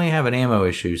definitely having ammo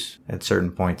issues at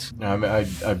certain points. I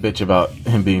bitch about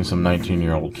him being some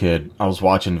 19-year-old kid. I was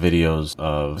watching videos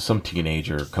of some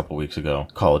teenager a couple weeks ago,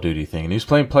 Call of Duty thing, and he was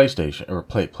playing playing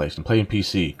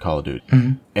PC Call of Duty.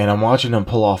 Mm-hmm. And I'm watching him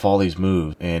pull off all these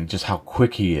moves and just how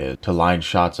quick he is to line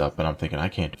shots up, and I'm thinking, I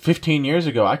can't. 15 years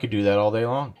ago, I could do that all day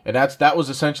long. And that was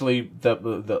essentially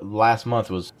the last month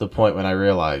was the point when I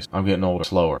realized I'm getting older,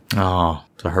 slower. Oh,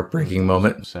 it's a heartbreaking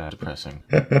moment. Sad, depressing.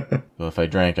 So if I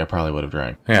drank, I probably would have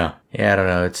drank. Yeah, I don't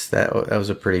know. That was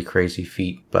a pretty crazy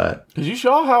feat, but because you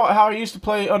saw how I used to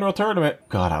play Unreal Tournament.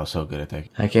 God, I was so good at that.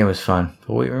 That game was fun.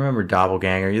 But we remember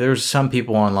Doppelganger. There was some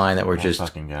people online that were just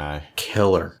fucking guy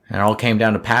killer, and it all came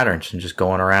down to patterns and just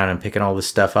going around and picking all this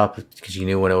stuff up because you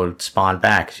knew when it would spawn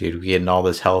back. So you'd be getting all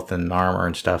this health and armor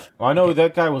and stuff. Well, I know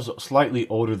that guy was slightly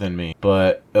older than me,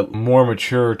 but more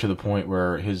mature to the point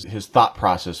where his thought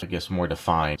process, I guess, more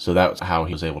defined. So that was how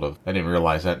he was able to. I didn't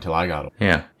realize that until I got him.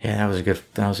 Yeah,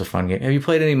 that was a fun game. Have you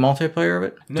played any multiplayer of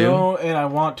it? No, and I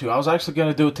want to. I was actually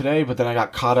going to do it today, but then I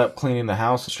got caught up cleaning the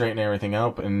house and straightening everything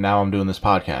up, and now I'm doing this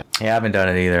podcast. Yeah, I haven't done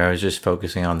it either. I was just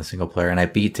focusing on the single player, and I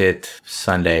beat it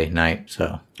Sunday night,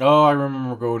 so. Oh, I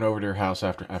remember going over to your house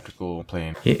after school and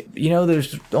playing. You know,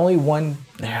 there's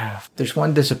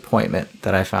one disappointment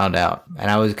that I found out, and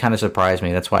I was kind of surprised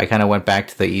me. That's why I kind of went back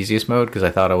to the easiest mode, because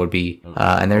I thought it would be,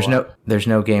 and there's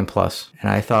no Game Plus, and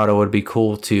I thought it would be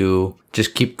cool to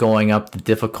just keep going up the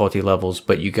difficulty levels,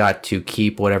 but you got to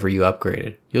keep whatever you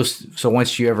upgraded. So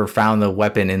once you ever found the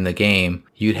weapon in the game,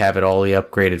 you'd have it all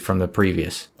upgraded from the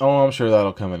previous. Oh, I'm sure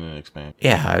that'll come in and expand.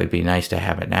 Yeah, it would be nice to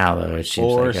have it now, though. It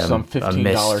seems or like some $15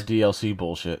 DLC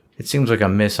bullshit. It seems like a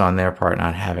miss on their part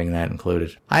not having that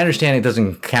included. I understand it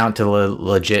doesn't count to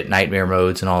legit Nightmare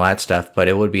modes and all that stuff, but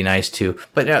it would be nice to.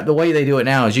 But the way they do it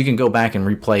now is you can go back and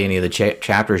replay any of the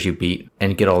chapters you beat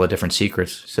and get all the different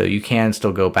secrets. So you can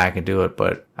still go back and do it,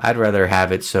 but I'd rather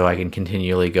have it so I can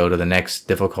continually go to the next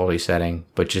difficulty setting,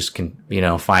 but just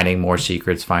finding more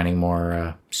secrets, finding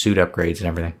more suit upgrades and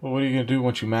everything. Well, what are you going to do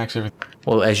once you max everything?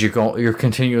 Well, as you're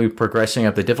continually progressing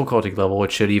up the difficulty level,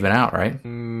 it should even out, right?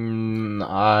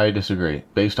 I disagree.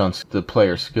 Based on the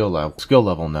player's skill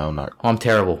level, no, not. I'm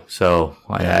terrible, so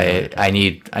I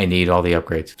need all the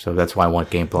upgrades. So that's why I want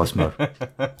Game Plus mode.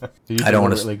 I don't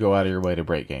want to go out of your way to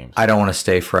break games. I don't want to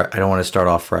stay fresh. I don't want to start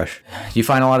off fresh. Do you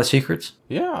find a lot of secrets?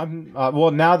 Yeah,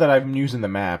 well, now that I'm using the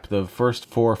map, the first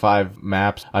 4 or 5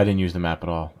 maps, I didn't use the map at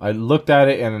all. I looked at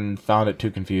it and found it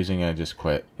too confusing, and I just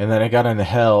quit. And then I got into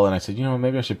hell, and I said,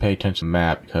 maybe I should pay attention to the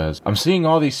map, because I'm seeing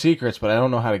all these secrets, but I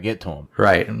don't know how to get to them.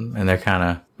 Right, and they're kind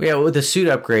of... Yeah, with the suit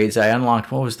upgrades, I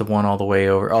unlocked, what was the one all the way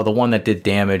over? Oh, the one that did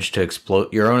damage to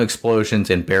your own explosions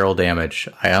and barrel damage.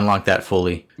 I unlocked that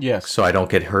fully. Yes. So I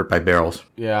don't get hurt by barrels.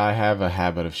 Yeah, I have a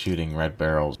habit of shooting red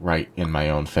barrels right in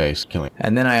my own face, killing.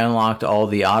 And then I unlocked all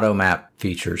the auto map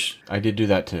features. I did do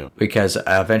that too. Because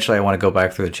eventually I want to go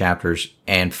back through the chapters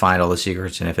and find all the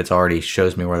secrets, and if it's already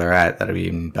shows me where they're at, that'd be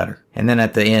even better. And then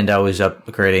at the end, I was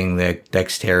upgrading the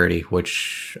dexterity,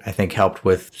 which I think helped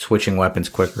with switching weapons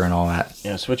quicker and all that.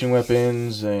 Yeah, switching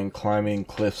weapons and climbing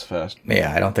cliffs fast.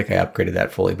 Yeah, I don't think I upgraded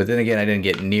that fully. But then again, I didn't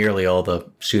get nearly all the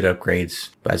suit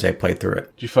upgrades as I played through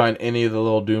it. Did you find any of the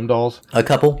little Doom dolls? A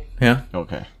couple, yeah.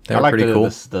 Okay. They I were like pretty cool.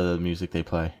 the music they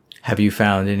play. Have you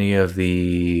found any of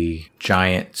the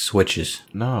giant switches?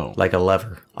 No. Like a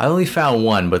lever? I only found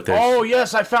one, but there's... Oh,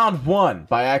 yes, I found one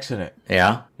by accident.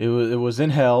 Yeah? It was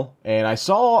in hell, and I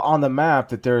saw on the map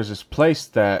that there was this place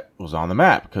that was on the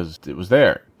map because it was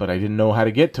there, but I didn't know how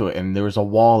to get to it, and there was a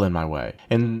wall in my way.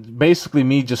 And basically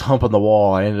me just humping the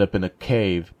wall, I ended up in a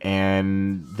cave,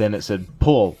 and then it said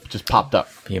pull, just popped up.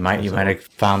 You might have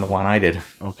found the one I did.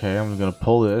 Okay, I'm gonna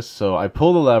pull this. So I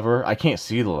pull the lever. I can't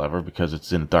see the lever because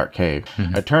it's in a dark cave.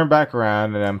 Mm-hmm. I turn back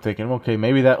around and I'm thinking, okay,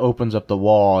 maybe that opens up the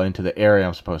wall into the area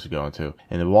I'm supposed to go into.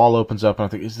 And the wall opens up and I'm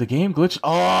thinking, is the game glitched?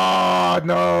 Oh,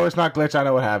 no, it's not glitched. I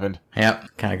know what happened.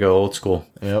 Yep, kind of go old school.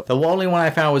 Yep. The only one I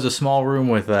found was a small room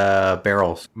with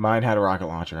barrels. Mine had a rocket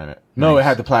launcher in it. No, Nice. it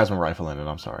had the plasma rifle in it.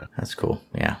 I'm sorry. That's cool.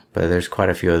 Yeah, but there's quite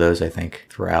a few of those, I think,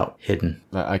 throughout, hidden.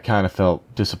 I kind of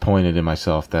felt disappointed in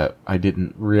myself that I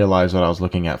didn't realize what I was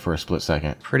looking at for a split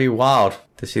second. Pretty wild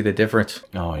to see the difference.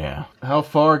 Oh, yeah. How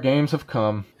far games have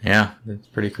come. Yeah, it's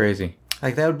pretty crazy.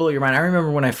 Like, that would blow your mind. I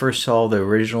remember when I first saw the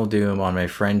original Doom on my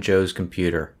friend Joe's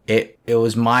computer. It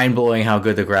was mind-blowing how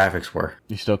good the graphics were.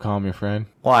 You still call him your friend?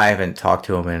 Well, I haven't talked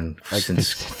to him in Like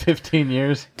since 15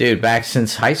 years? dude, back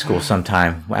since high school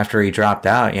sometime. After he dropped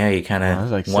out, yeah, he kind That was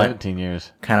of like 17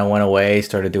 years. went away,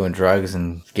 started doing drugs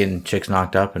and getting chicks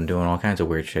knocked up and doing all kinds of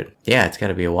weird shit. Yeah, it's got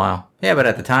to be a while. Yeah, but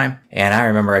at the time, and I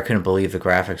remember I couldn't believe the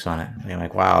graphics on it. I'm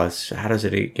like, wow, how does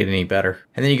it get any better?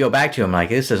 And then you go back to him, like,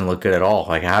 this doesn't look good at all.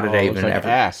 Like, how did I It looks even like ever?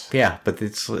 ass. Yeah, but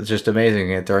it's just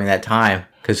amazing during that time.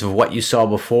 Because of what you saw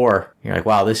before, you're like,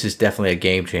 wow, this is definitely a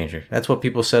game changer. That's what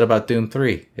people said about Doom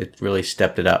 3. It really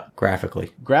stepped it up graphically.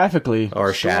 Graphically,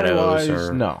 Or shadows, story-wise,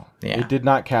 or- no. Yeah. It did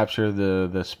not capture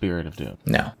the spirit of Doom.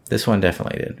 No, this one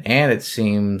definitely did. And it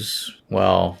seems,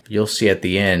 well, you'll see at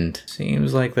the end,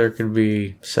 seems like there could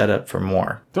be set up for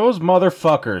more. Those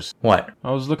motherfuckers. What?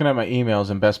 I was looking at my emails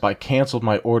and Best Buy canceled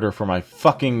my order for my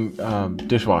fucking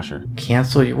dishwasher.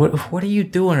 Cancel you? What are you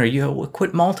doing? Are you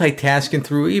quit multitasking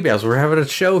through emails? We're having a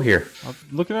show here. I'm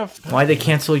looking at. Why'd they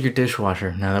cancel your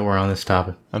dishwasher now that we're on this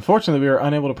topic? Unfortunately, we were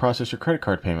unable to process your credit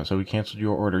card payment, so we canceled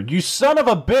your order. You son of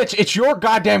a bitch! It's your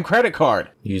goddamn credit card.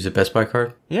 You use a Best Buy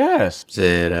card? Yes. Is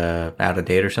it out of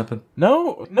date or something?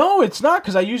 No, it's not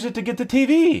because I use it to get the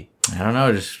TV. I don't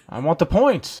know. Just I want the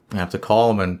points. have to call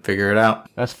them and figure it out.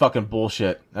 That's fucking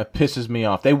bullshit. That pisses me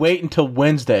off. They wait until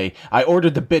Wednesday. I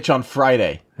ordered the bitch on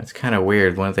Friday. That's kind of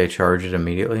weird. Wouldn't they charge it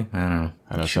immediately? I don't know.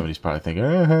 I know somebody's probably thinking,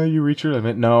 you reach your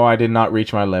limit. No, I did not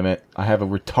reach my limit. I have a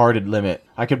retarded limit.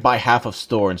 I could buy half of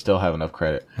store and still have enough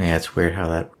credit. Yeah, it's weird how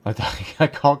that... I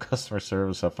called customer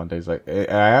service up one day.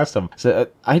 I asked them,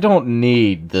 I don't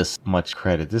need this much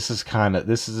credit.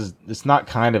 It's not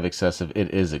kind of excessive.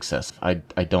 It is excessive. I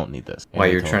don't need this. Why,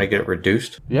 you're trying to get it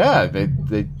reduced? Yeah,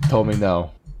 they told me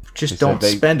no. Just They don't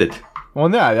said spend it. Well,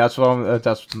 yeah, that's what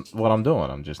I'm doing.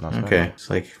 I'm just not spending Okay. it. It's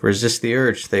like, resist the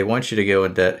urge. They want you to go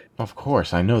in debt. Of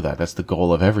course, I know that. That's the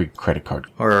goal of every credit card.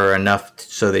 Or enough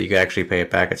so that you can actually pay it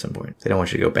back at some point. They don't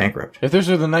want you to go bankrupt. If this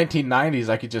were the 1990s,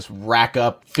 I could just rack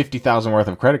up $50,000 worth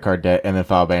of credit card debt and then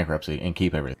file bankruptcy and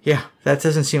keep everything. Yeah, that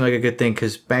doesn't seem like a good thing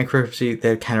because bankruptcy,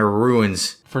 that kind of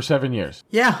ruins. For 7 years.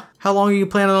 Yeah. How long are you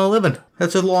planning on living?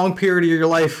 That's a long period of your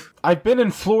life. I've been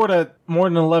in Florida more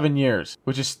than 11 years,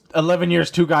 which is 11 years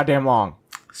too goddamn long.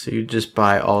 So you just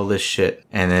buy all this shit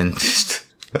and then just...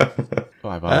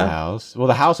 Well, I bought a house. Well,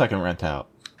 the house I can rent out.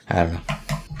 I don't know.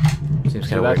 Seems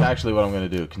So kind of that's weird. actually what I'm going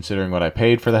to do. Considering what I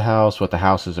paid for the house, what the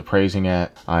house is appraising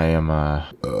at, I'm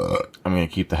going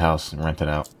to keep the house and rent it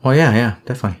out. Well, yeah,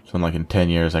 definitely. So in 10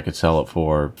 years, I could sell it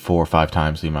for 4 or 5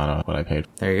 times the amount of what I paid.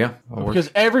 There you go. Well, Because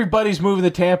everybody's moving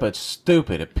to Tampa. It's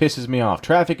stupid. It pisses me off.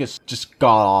 Traffic is just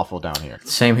god awful down here.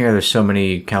 same here. There's so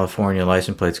many California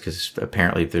license plates because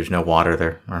apparently there's no water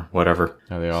there or whatever.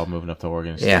 Now they're all moving up to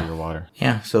Oregon to Yeah. steal your water.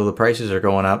 Yeah, so the prices are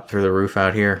going up through the roof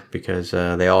out here because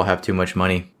they all have too much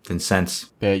money than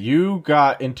sense. Yeah, you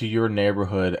got into your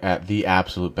neighborhood at the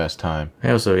absolute best time.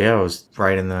 Yeah, so yeah, it was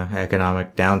right in the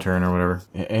economic downturn or whatever.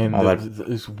 And All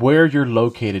it's where you're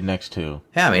located next to.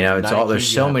 Yeah, I mean, it's all, there's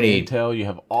Nike, so you have many. Intel, you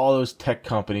have all those tech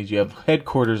companies, you have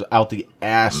headquarters out the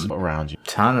ass around you.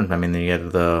 ton. I mean, you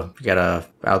got a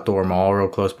outdoor mall real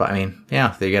close by. I mean,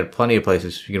 yeah, you got plenty of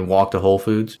places. You can walk to Whole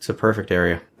Foods. It's a perfect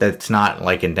area. That's not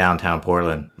like in downtown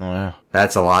Portland. Oh yeah.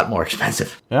 That's a lot more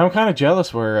expensive. Yeah, I'm kind of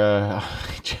jealous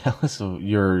jealous of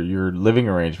your living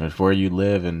arrangements, where you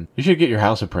live, and you should get your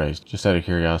house appraised, just out of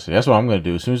curiosity. That's what I'm going to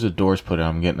do. As soon as the door's put in,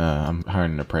 I'm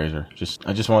hiring an appraiser.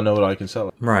 I just want to know what I can sell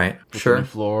it. Right. With Sure. the new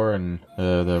floor and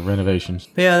the renovations.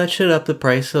 Yeah, that should up the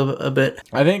price a bit.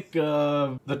 I think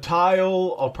the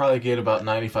tile I'll probably get about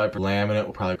 95%. Laminate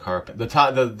will probably carpet. The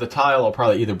tile I'll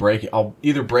probably either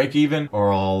break even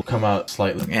or I'll come out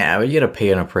slightly. Yeah, but you got to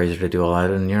pay an appraiser to do all that,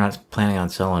 and you're not planning on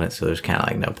selling it, so there's kind of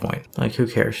like no point. Like, who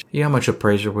cares? You know how much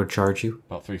appraiser would charge you?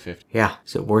 About $350. Yeah.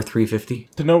 Is it worth $350?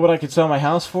 To know what I could sell my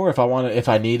house for if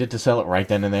I needed to sell it right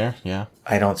then and there. Yeah.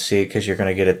 I don't see it, because you're going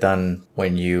to get it done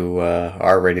when you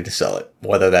are ready to sell it.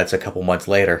 Whether that's a couple months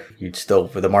later,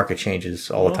 the market changes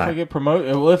all the time.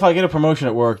 If I get a promotion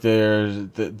at work,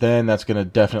 then that's going to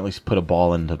definitely put a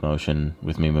ball into motion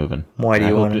with me moving. Why do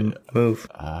you want to move?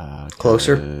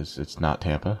 Closer? It's not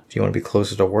Tampa. Do you want to be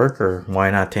closer to work, or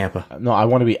why not Tampa? No, I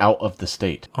want to be out of the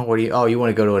state. Oh, you want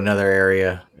to go to another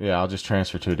area? Yeah, I'll just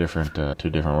transfer to a different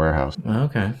warehouse.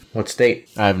 Okay. What state?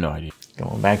 I have no idea.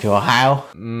 Going back to Ohio?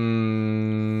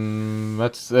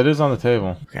 That is on the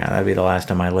table. Yeah, that'd be the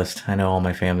last on my list. I know all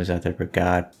my family's out there, but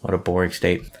God, what a boring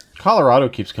state. Colorado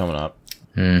keeps coming up.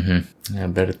 Mm-hmm. Yeah, I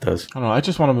bet it does. I don't know. I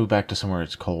just want to move back to somewhere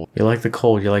it's cold. You like the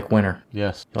cold. You like winter.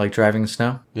 Yes. You like driving in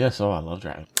snow? Yes. Oh, I love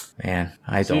driving. Man,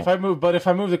 I don't. If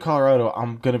I move to Colorado,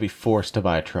 I'm gonna be forced to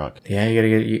buy a truck. Yeah, you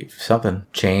gotta get something,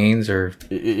 chains or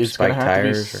it's spike gonna have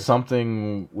tires, to be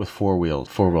something with four wheel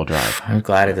drive. I'm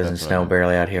glad it doesn't snow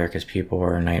barely out here, because people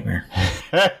are a nightmare.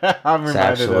 I'm It's reminded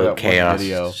absolute of that chaos. one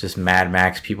video. It's just Mad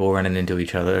Max, people running into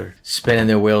each other, spinning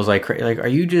their wheels like crazy. Like, are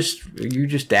you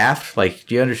just daft? Like,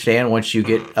 do you understand once you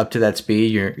get up to that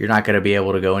speed, you're not gonna be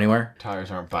able to go anywhere?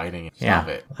 Tires aren't biting. Stop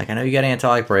it. Like, I know you got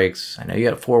anti-lock brakes. I know you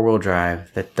got 4-wheel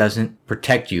drive. That doesn't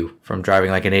protect you from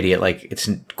driving like an idiot. Like,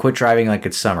 quit driving like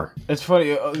it's summer. It's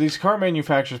funny. These car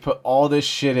manufacturers put all this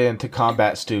shit in to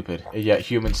combat stupid, and yet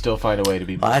humans still find a way to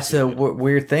be. Well, that's the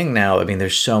weird thing now. I mean,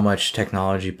 there's so much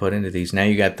technology put into these. Now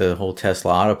you got the whole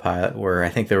Tesla autopilot, where I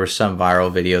think there was some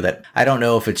viral video that I don't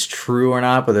know if it's true or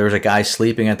not, but there was a guy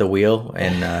sleeping at the wheel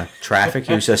in traffic.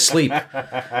 He was asleep,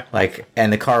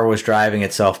 and the car was driving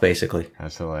itself basically.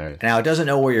 That's hilarious. Now it doesn't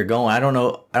know where you're going. I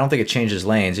don't think it changes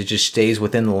lanes. It just stays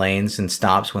within the lanes and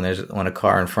stops when a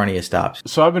car in front of you stops.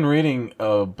 So I've been reading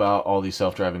about all these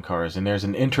self-driving cars, and there's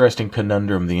an interesting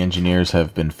conundrum the engineers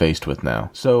have been faced with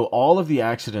now. So all of the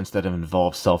accidents that have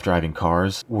involved self-driving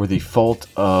cars were the fault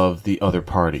of the other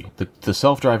party. The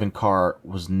self-driving car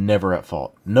was never at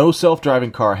fault. No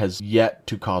self-driving car has yet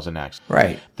to cause an accident.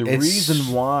 Right. The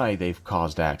reason why they've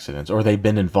caused accidents, or they've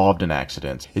been involved in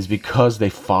accidents, is because they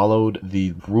followed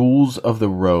the rules of the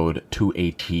road to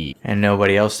a T. And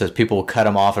nobody else does. People will cut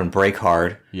them off and brake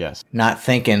hard. Yes. Not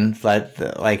thinking that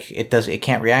it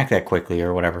can't react that quickly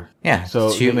or whatever. Yeah. So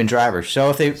it's human drivers. So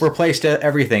if they replaced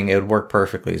everything, it would work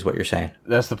perfectly, is what you're saying.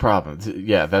 That's the problem.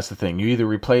 Yeah, that's the thing. You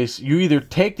either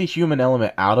take the human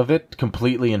element out of it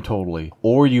completely and totally,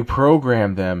 or you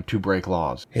program them to break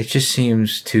laws. It just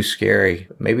seems too scary.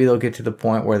 Maybe they'll get to the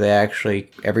point where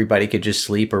everybody could just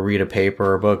sleep or read a paper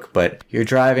or a book, but you're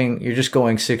just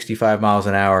going 65 miles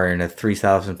an hour in a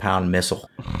 3,000 pound missile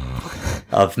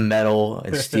of metal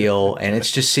and steel, and it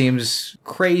just seems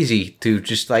crazy to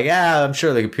just I'm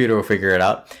sure the computer will figure it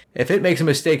out. If it makes a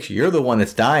mistake, you're the one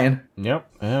that's dying. Yep.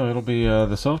 Yeah, it'll be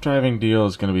the self-driving deal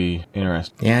is going to be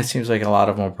interesting. Yeah, it seems like a lot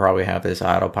of them will probably have this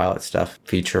autopilot stuff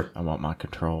feature. I want my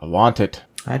control. I want it.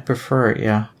 I'd prefer it,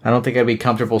 yeah. I don't think I'd be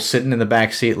comfortable sitting in the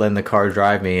back seat letting the car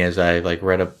drive me as I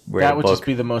read a book. That would just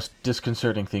be the most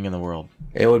disconcerting thing in the world.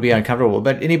 It would be uncomfortable,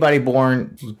 but anybody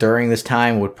born during this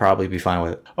time would probably be fine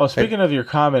with it. Oh, speaking of your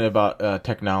comment about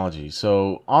technology,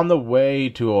 so on the way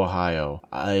to Ohio,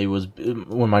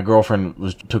 when my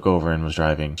girlfriend took over and was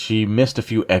driving, she missed a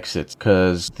few exits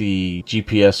because the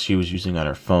GPS she was using on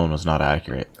her phone was not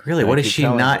accurate. Really? What is she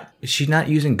not? Is she not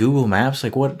using Google Maps?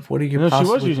 Like, what are you? No, she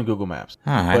was using Google Maps,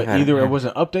 but either it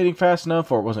wasn't updating fast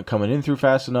enough, or it wasn't coming in through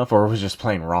fast enough, or it was just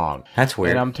plain wrong. That's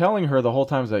weird. And I'm telling her the whole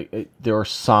time, there are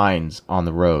signs on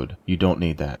the road. You don't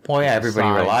need that. Well, yeah, everybody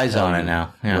relies on it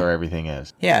now. Yeah. Where everything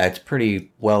is. Yeah, it's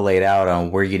pretty well laid out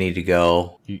on where you need to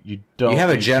go. You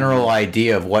have a general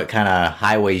idea of what kind of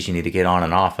highways you need to get on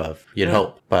and off of. You'd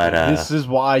hope, but this is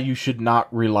why you should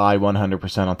not rely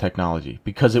 100% on technology,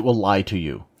 because it will lie to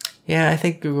you. Yeah, I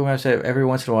think Google Maps, every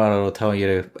once in a while, it'll tell you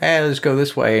to, let's go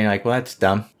this way. And you're like, well, that's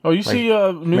dumb. Oh, you see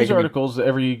news articles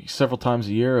every several times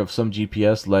a year of some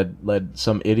GPS led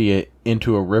some idiot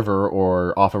into a river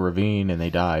or off a ravine and they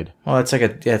died. Well, it's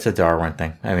it's a Darwin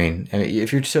thing. I mean,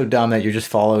 if you're so dumb that you're just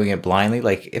following it blindly,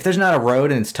 like if there's not a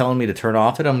road and it's telling me to turn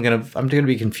off it, I'm gonna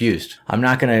be confused. I'm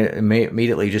not gonna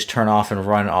immediately just turn off and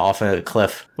run off a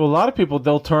cliff. Well, a lot of people,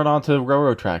 they'll turn onto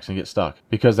railroad tracks and get stuck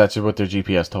because that's what their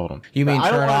GPS told them. You mean I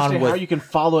turn don't on understand with? how you can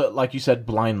follow it like you said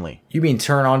blindly. You mean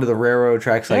turn onto the railroad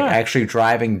tracks, like Yeah. actually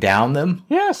driving down them?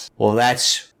 Yes, Well,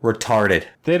 that's retarded.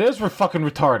 it is. We're fucking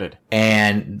retarded.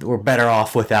 And we're better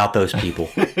off without those people.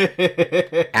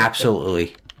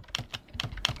 Absolutely.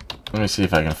 Let me see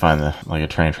if I can find a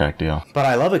train track deal. But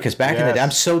I love it because back in the day, Yes.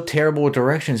 I'm so terrible with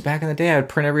directions. Back in the day, I would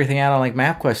print everything out on like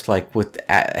MapQuest, like with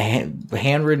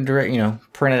handwritten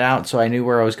print it out so I knew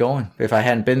where I was going if I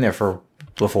hadn't been there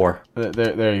before.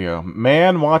 There you go.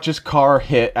 Man watches car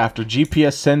hit after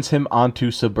GPS sends him onto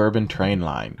suburban train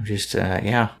line. Just,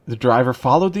 yeah. The driver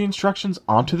followed the instructions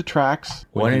onto the tracks.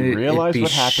 When Wouldn't he it realized be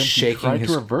what happened, he shaking tried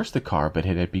his- to reverse the car, but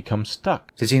it had become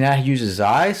stuck. Does he not use his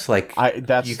eyes? Like,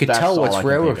 you could That's tell all what's I can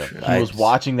railroad. think of. He was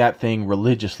watching that thing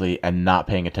religiously and not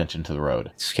paying attention to the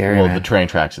road. Scary, Well, man. the train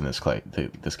tracks in this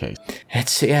case.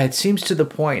 It seems to the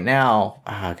point now.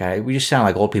 Oh, God, we just sound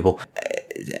like old people.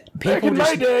 Back in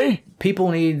my day.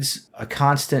 People needs a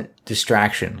constant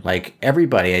distraction. Like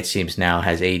everybody, it seems now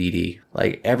has ADD.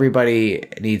 Like everybody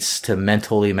needs to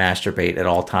mentally masturbate at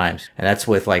all times, and that's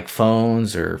with like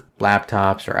phones or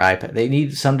laptops or iPad. They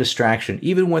need some distraction,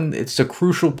 even when it's a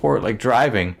crucial part like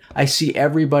driving. I see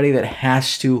everybody that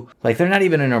has to, like, they're not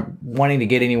even wanting to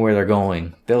get anywhere they're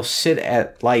going. They'll sit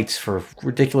at lights for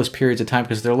ridiculous periods of time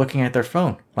because they're looking at their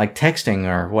phone, like texting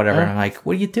or whatever. Yeah. And I'm like,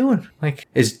 what are you doing? Like,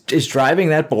 is driving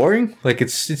that boring? Like, it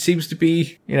seems to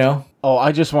be, Oh,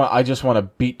 I just want to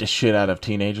beat the shit out of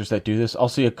teenagers that do this. I'll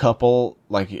see a couple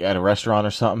like at a restaurant or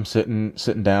something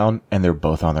sitting down, and they're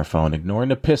both on their phone, ignoring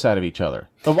the piss out of each other.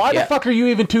 So why the fuck are you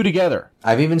even two together?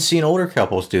 I've even seen older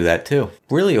couples do that too.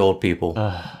 Really old people.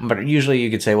 But usually you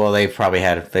could say, well, they've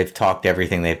talked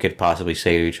everything they could possibly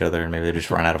say to each other, and maybe they just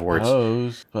run out of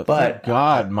words. But But- thank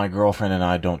God, my girlfriend and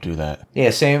I don't do that. Yeah,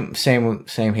 same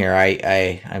here.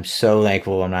 I'm so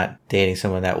thankful I'm not dating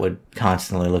someone that would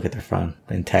constantly look at their phone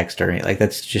and text or anything. Like,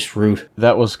 that's just rude.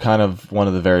 That was kind of one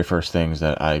of the very first things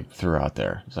that I threw out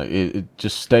there. It's like,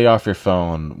 just stay off your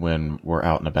phone when we're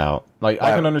out and about. Like,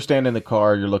 I can understand in the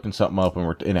car you're looking something up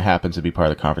and it happens to be part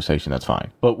of the conversation, that's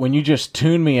fine. But when you just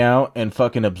tune me out and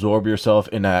fucking absorb yourself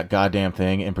in that goddamn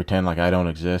thing and pretend like I don't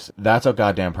exist, that's a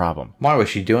goddamn problem. Why was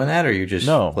she doing that, or you just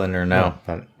No. letting her No. know?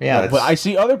 But yeah, But I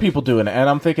see other people doing it, and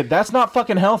I'm thinking, that's not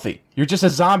fucking healthy. You're just a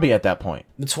zombie at that point.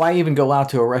 that's why I even go out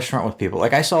to a restaurant with people.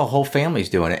 Like, I saw whole families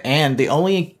doing it, and the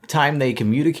only time they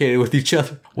communicated with each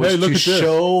other was Hey, look to at this.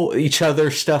 show each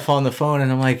other stuff on the phone.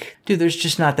 And I'm like, dude, there's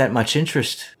just not that much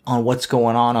interest on what's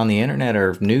going on the internet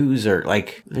or news, or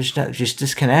like, there's not, just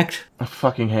disconnect. I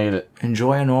fucking hate it.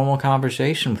 Enjoy a normal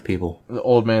conversation with people. The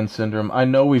old man syndrome. I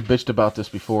know we've bitched about this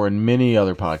before in many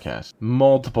other podcasts.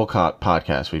 Multiple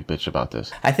podcasts we've bitched about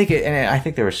this. I think I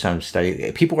think there was some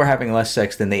study. People were having less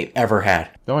sex than they ever had.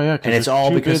 Oh yeah, And it's all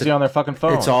too because busy on their fucking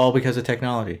phone. It's all because of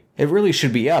technology. It really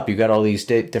should be up. You got all these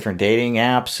different dating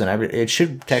apps, and it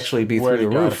should actually be Swear through to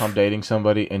the God, roof. if I'm dating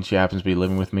somebody and she happens to be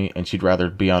living with me and she'd rather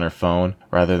be on her phone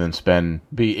rather than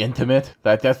be intimate,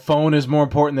 that phone is more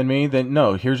important than me, then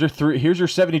no, here's your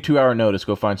 72-hour notice.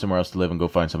 Go find somewhere else to live and go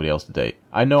find somebody else to date.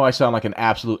 I know I sound like an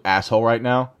absolute asshole right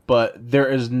now, but there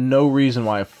is no reason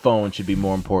why a phone should be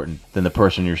more important than the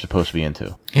person you're supposed to be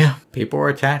into. Yeah, people are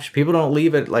attached. People don't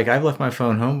leave it. Like, I've left my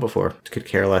phone home before. Could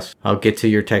care less. I'll get to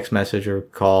your text message or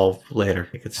call later.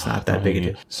 Like, it's not that big a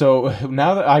deal. So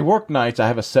now that I work nights, I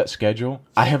have a set schedule.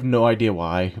 I have no idea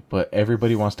why, but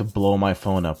everybody wants to blow my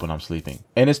phone up when I'm sleeping.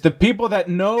 And it's the people that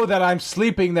know that I'm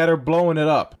sleeping that are blowing it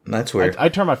up. That's weird. I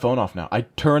turn my phone off now. I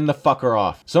turn the fucker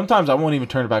off. Sometimes I won't even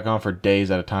turn it back on for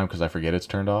days at a time because I forget it's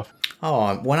turned off.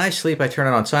 Oh, when I sleep, I turn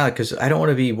it on silent because I don't want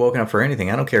to be woken up for anything.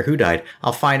 I don't care who died.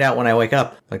 I'll find out when I wake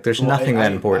up. Like, there's nothing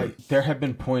that important. There have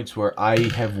been points where I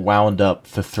have wound up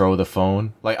to throw the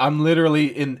phone. Like, I'm literally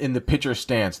in the pitcher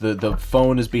stance. The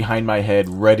phone is behind my head,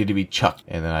 ready to be chucked.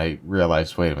 And then I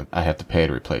realized, wait a minute, I have to pay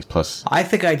to replace. Plus, I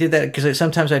think I did that because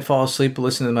sometimes I'd fall asleep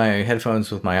listening to my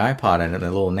headphones with my iPod in it,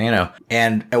 the little Nano.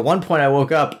 And at one point I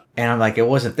woke up and I'm like, it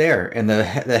wasn't there. And the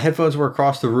headphones were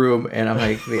across the room. And I'm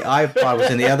like, the iPod was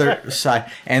in the other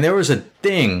side. And there was a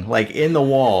ding, like, in the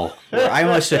wall where I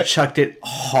must have chucked it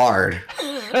hard.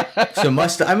 So I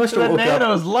must have the woke up.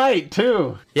 Nano's light,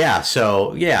 too. Yeah,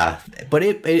 so, yeah. But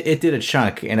it did a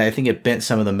chunk, and I think it bent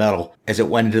some of the metal as it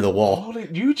went into the wall. Holy,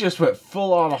 you just went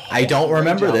full on. I don't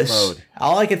remember rage-out this. mode.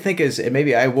 All I can think is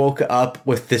maybe I woke up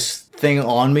with this thing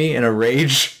on me in a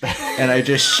rage, and I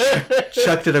just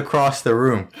chucked it across the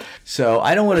room. So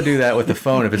I don't want to do that with the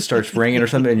phone if it starts ringing or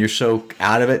something and you're so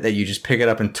out of it that you just pick it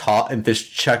up and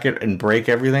just chuck it and break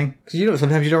everything. Because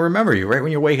sometimes you don't remember. Right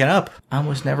when you're waking up. I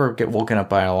almost never get woken up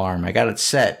by an alarm. I got it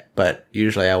set, but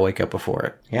usually I wake up before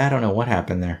it. Yeah, I don't know what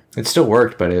happened there. It still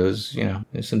worked, but it was,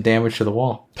 there's some damage to the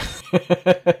wall.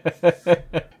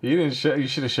 You should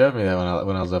have showed me that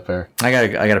when I was up there. I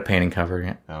got a painting covering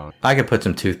it. Oh. I could put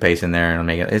some toothpaste in there and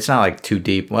make it. It's not like too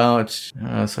deep. Well, it's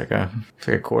like a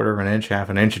quarter of an inch, half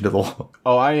an inch into the wall.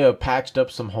 Oh, I patched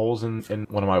up some holes in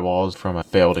one of my walls from a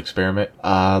failed experiment.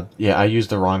 Yeah, I used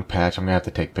the wrong patch. I'm gonna have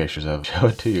to take pictures of it, show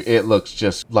it to you. It looks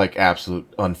just like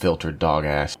absolute unfiltered dog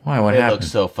ass. Why? What happened? It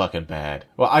looks so fucking bad.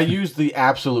 Well, I used the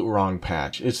absolute wrong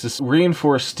patch. It's this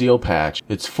reinforced steel patch.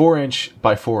 It's 4"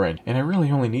 by 4", and I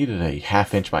really only needed a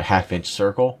 1/2" by 1/2"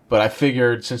 circle. But I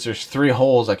figured since there's 3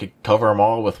 holes, I could cover them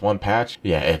all with one patch.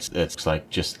 Yeah, it's like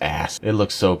just ass. It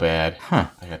looks so bad. Huh.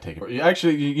 I gotta take it.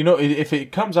 Actually, if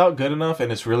it comes out good enough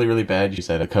and it's really, really bad, you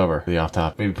said a cover the off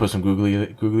top. Maybe put some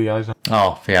googly eyes on.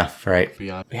 Oh, yeah, right.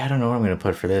 Yeah, I don't know what I'm going to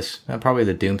put for this. Probably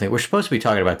the Doom thing. We're supposed to be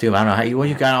talking about Doom. I don't know what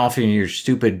you got off in your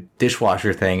stupid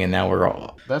dishwasher thing, and now we're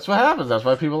all... That's what happens. That's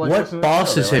why people like What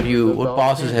bosses have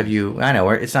you... I know,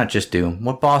 it's not just Doom.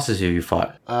 What bosses have you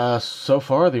fought? So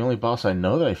far, the only boss I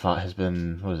know that I fought has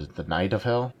been, what is it, the Knight of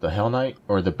Hell? The Hell Knight?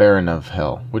 Or the Baron of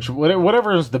Hell?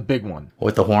 Whatever is the big one.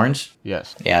 With the horns?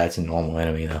 Yes. Yeah, that's a normal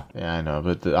enemy, though. Yeah, I know,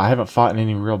 but I haven't fought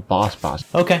any real boss.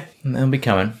 Okay, they'll be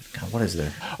coming. God, what is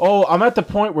there? Oh, I'm at the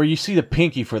point where you see the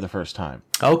pinky for the first time.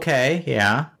 Okay,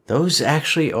 yeah. Those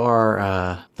actually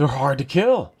are, They're hard to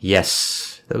kill.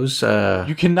 Yes. Those,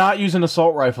 You cannot use an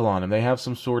assault rifle on them. They have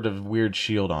some sort of weird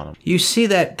shield on them. You see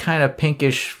that kind of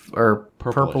pinkish or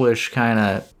purplish kind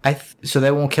of... So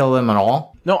they won't kill them at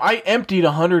all? No, I emptied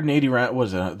 180 rounds. What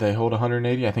is it? They hold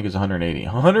 180? I think it's 180.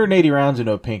 180 rounds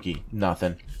into a pinky.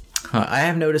 Nothing. I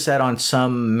have noticed that on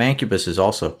some mancubuses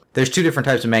also. There's 2 different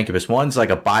types of mancubus. One's like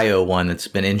a bio one that's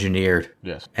been engineered.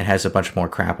 Yes. And has a bunch more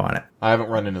crap on it. I haven't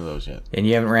run into those yet. And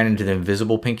you haven't ran into the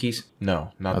invisible pinkies?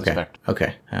 No, not the Spectre.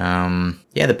 Okay.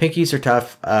 Yeah, the pinkies are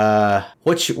tough.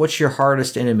 What's your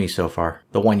hardest enemy so far?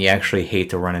 The one you actually hate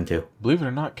to run into? Believe it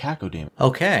or not, Cacodemon.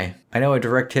 Okay. I know a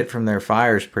direct hit from their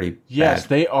fire is pretty Yes, bad.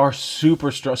 they are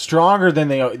super stronger than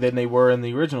they were in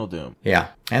the original Doom. Yeah.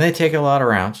 And they take a lot of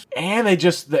rounds. And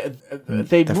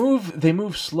they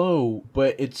move slow,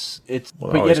 but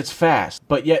yet it's fast.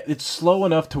 But yet it's slow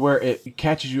enough to where it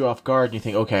catches you off guard and you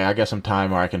think, okay, I got some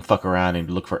time where I can fuck around and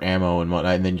look for ammo and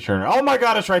whatnot, and then you turn around, oh my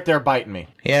god, it's right there biting me.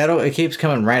 Yeah, it keeps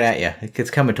coming right at you.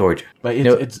 It's coming towards you. But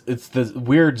it's the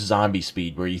weird zombie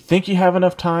speed where you think you have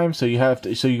enough time, so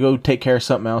you go take care of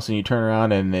something else and you turn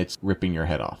around and it's ripping your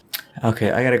head off.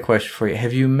 Okay, I got a question for you.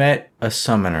 Have you met a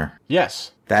summoner?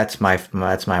 Yes. That's my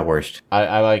worst.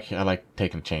 I like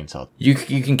taking a chainsaw. You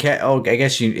can I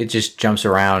guess it just jumps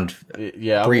around.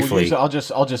 Yeah, briefly. I'll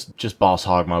just boss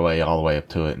hog my way all the way up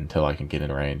to it until I can get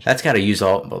in range. That's got to use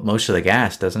most of the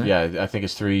gas, doesn't it? Yeah, I think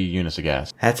it's 3 units of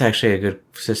gas. That's actually a good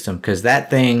system because that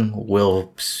thing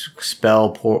will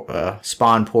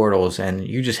spawn portals, and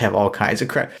you just have all kinds of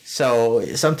crap. So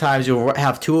sometimes you'll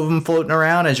have 2 of them floating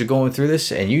around as you're going through this,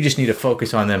 and you just need to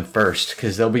focus on them first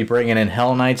because they'll be bringing in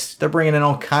Hell Knights. They're bringing in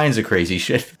all kinds of crazy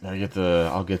shit.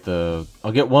 I'll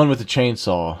get one with the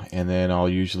chainsaw, and then I'll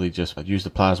usually just use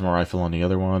the plasma rifle on the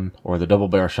other one, or the double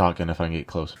barrel shotgun if I can get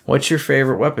close. What's your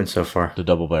favorite weapon so far? The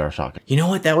double barrel shotgun. You know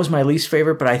what? That was my least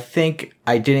favorite, but I think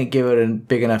I didn't give it a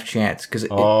big enough chance because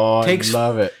I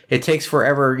love it. It takes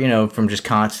forever, from just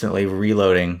constantly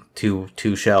reloading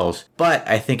two shells. But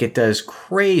I think it does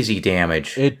crazy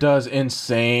damage. It does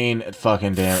insane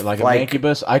fucking damage. Like a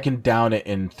Mancubus, I can down it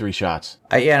in 3 shots.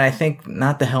 And I think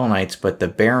not the Hell Knights, but the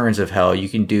Barons of Hell, you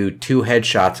can do 2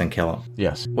 headshots and kill them.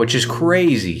 Yes. Which is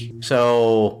crazy.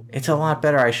 So it's a lot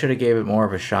better. I should have gave it more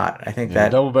of a shot. I think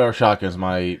that double barrel shotgun is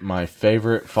my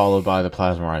favorite, followed by the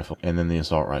plasma rifle and then the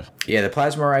assault rifle. Yeah, the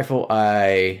plasma rifle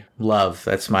I love.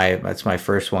 That's my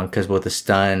first one because with the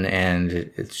stun, and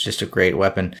it's just a great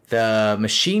weapon. The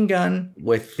machine gun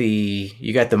with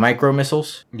you got the micro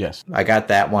missiles. Yes, I got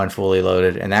that one fully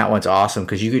loaded, and that one's awesome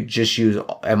because you could just use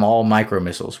them all micro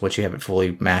missiles once you have it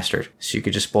fully mastered. So you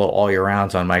could just blow all your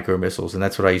rounds on micro missiles, and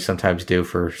that's what I sometimes do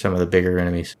for some of the bigger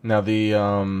enemies. Now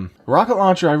the Rocket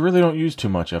launcher, I really don't use too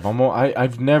much of.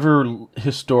 I've never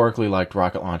historically liked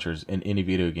rocket launchers in any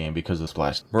video game because of the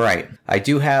splash. Right. I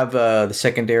do have the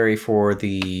secondary for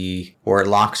where it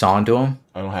locks onto them.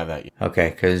 I don't have that yet. Okay,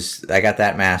 because I got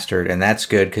that mastered, and that's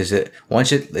good because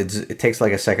once it takes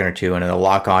like a second or two, and it'll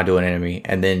lock onto an enemy,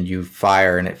 and then you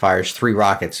fire, and it fires 3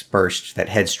 rockets burst that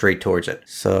head straight towards it.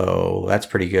 So that's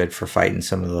pretty good for fighting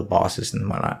some of the bosses and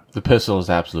whatnot. The pistol is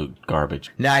absolute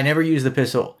garbage. No, I never used the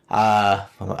pistol.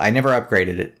 I never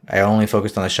upgraded it. I only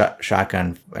focused on the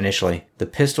shotgun initially. The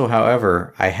pistol,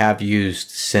 however, I have used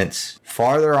since.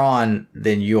 Farther on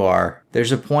than you are.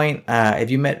 There's a point. Have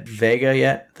you met Vega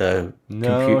yet?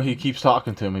 No, he keeps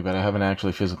talking to me, but I haven't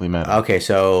actually physically met him. Okay,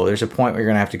 so there's a point where you're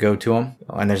gonna have to go to him,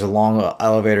 and there's a long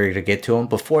elevator to get to him.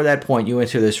 Before that point, you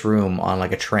enter this room on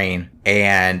like a train,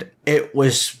 and it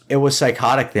was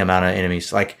psychotic, the amount of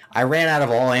enemies. Like, I ran out of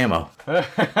all ammo,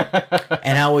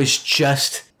 and I was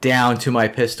just down to my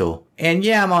pistol. And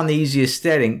yeah, I'm on the easiest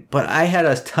setting, but I had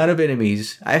a ton of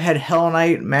enemies. I had Hell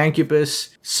Knight,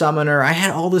 Mancubus, Summoner. I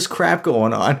had all this crap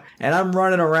going on, and I'm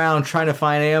running around trying to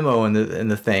find ammo in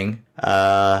the thing.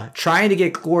 Trying to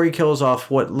get glory kills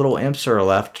off what little imps are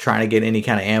left, trying to get any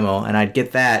kind of ammo, and I'd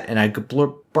get that, and I'd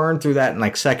burn through that in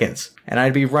like seconds. And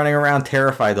I'd be running around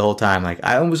terrified the whole time. Like,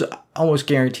 I was almost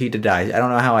guaranteed to die. I don't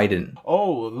know how I didn't.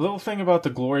 Oh, a little thing about the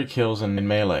glory kills in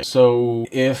melee. So,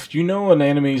 if you know an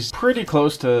enemy's pretty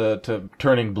close to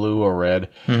turning blue or red,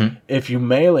 if you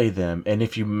melee them, and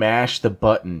if you mash the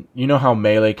button, you know how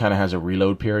melee kind of has a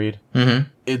reload period? Mm-hmm.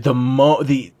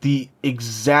 The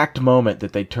exact moment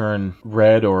that they turn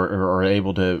red or are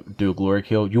able to do a glory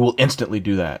kill, you will instantly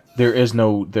do that. There is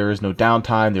no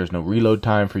downtime. There's no reload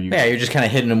time for you. Yeah, you're just kind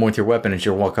of hitting them with your weapon as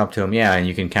you walk up to them. Yeah, and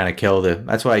you can kind of kill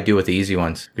that's what I do with the easy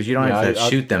ones, because you don't have to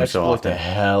shoot them so often. The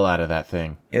hell out of that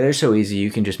thing. Yeah, they're so easy.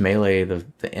 You can just melee the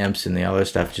imps and the other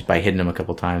stuff just by hitting them a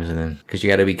couple times, and then because you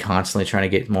got to be constantly trying to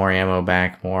get more ammo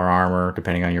back, more armor,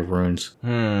 depending on your runes.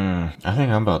 I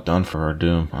think I'm about done for our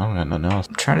Doom. I don't got nothing else.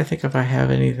 I'm trying to think if I have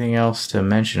anything else to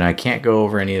mention. I can't go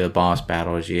over any of the boss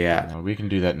battles yet. No, we can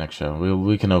do that next show.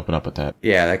 We can open up with that.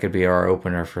 Yeah, that could be our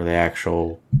opener for the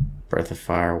actual Breath of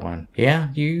Fire one. Yeah,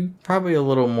 you probably a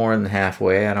little more than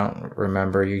halfway. I don't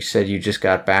remember. You said you just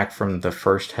got back from the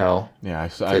first hell. Yeah,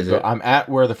 I'm at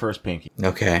where the first pinky.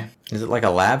 Okay. Is it like a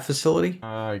lab facility?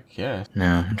 I guess.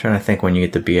 No, I'm trying to think when you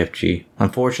get the BFG.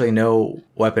 Unfortunately, no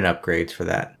weapon upgrades for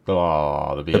that.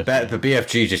 Oh, the BFG. The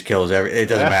BFG just kills it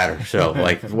doesn't matter. So,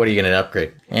 like, what are you going to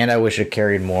upgrade? And I wish it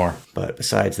carried more. But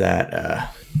besides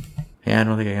that, yeah, I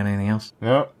don't think I got anything else.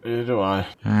 Nope, neither do I.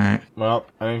 Alright. Well,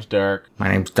 my name's Derek.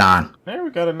 My name's Don. Hey, we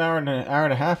got an hour and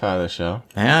a half out of this show.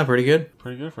 Yeah, pretty good.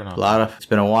 Pretty good for now. It's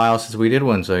been a while since we did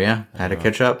one, so yeah, had to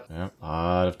catch up. Yep,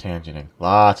 lots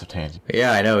of tangenting.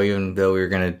 Yeah, I know, even though we were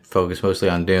going to focus mostly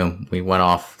on Doom, we went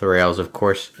off the rails, of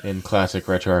course. In classic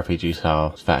retro RPG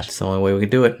style fashion. It's the only way we could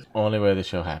do it. Only way the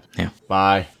show happens. Yeah.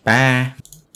 Bye. Bye.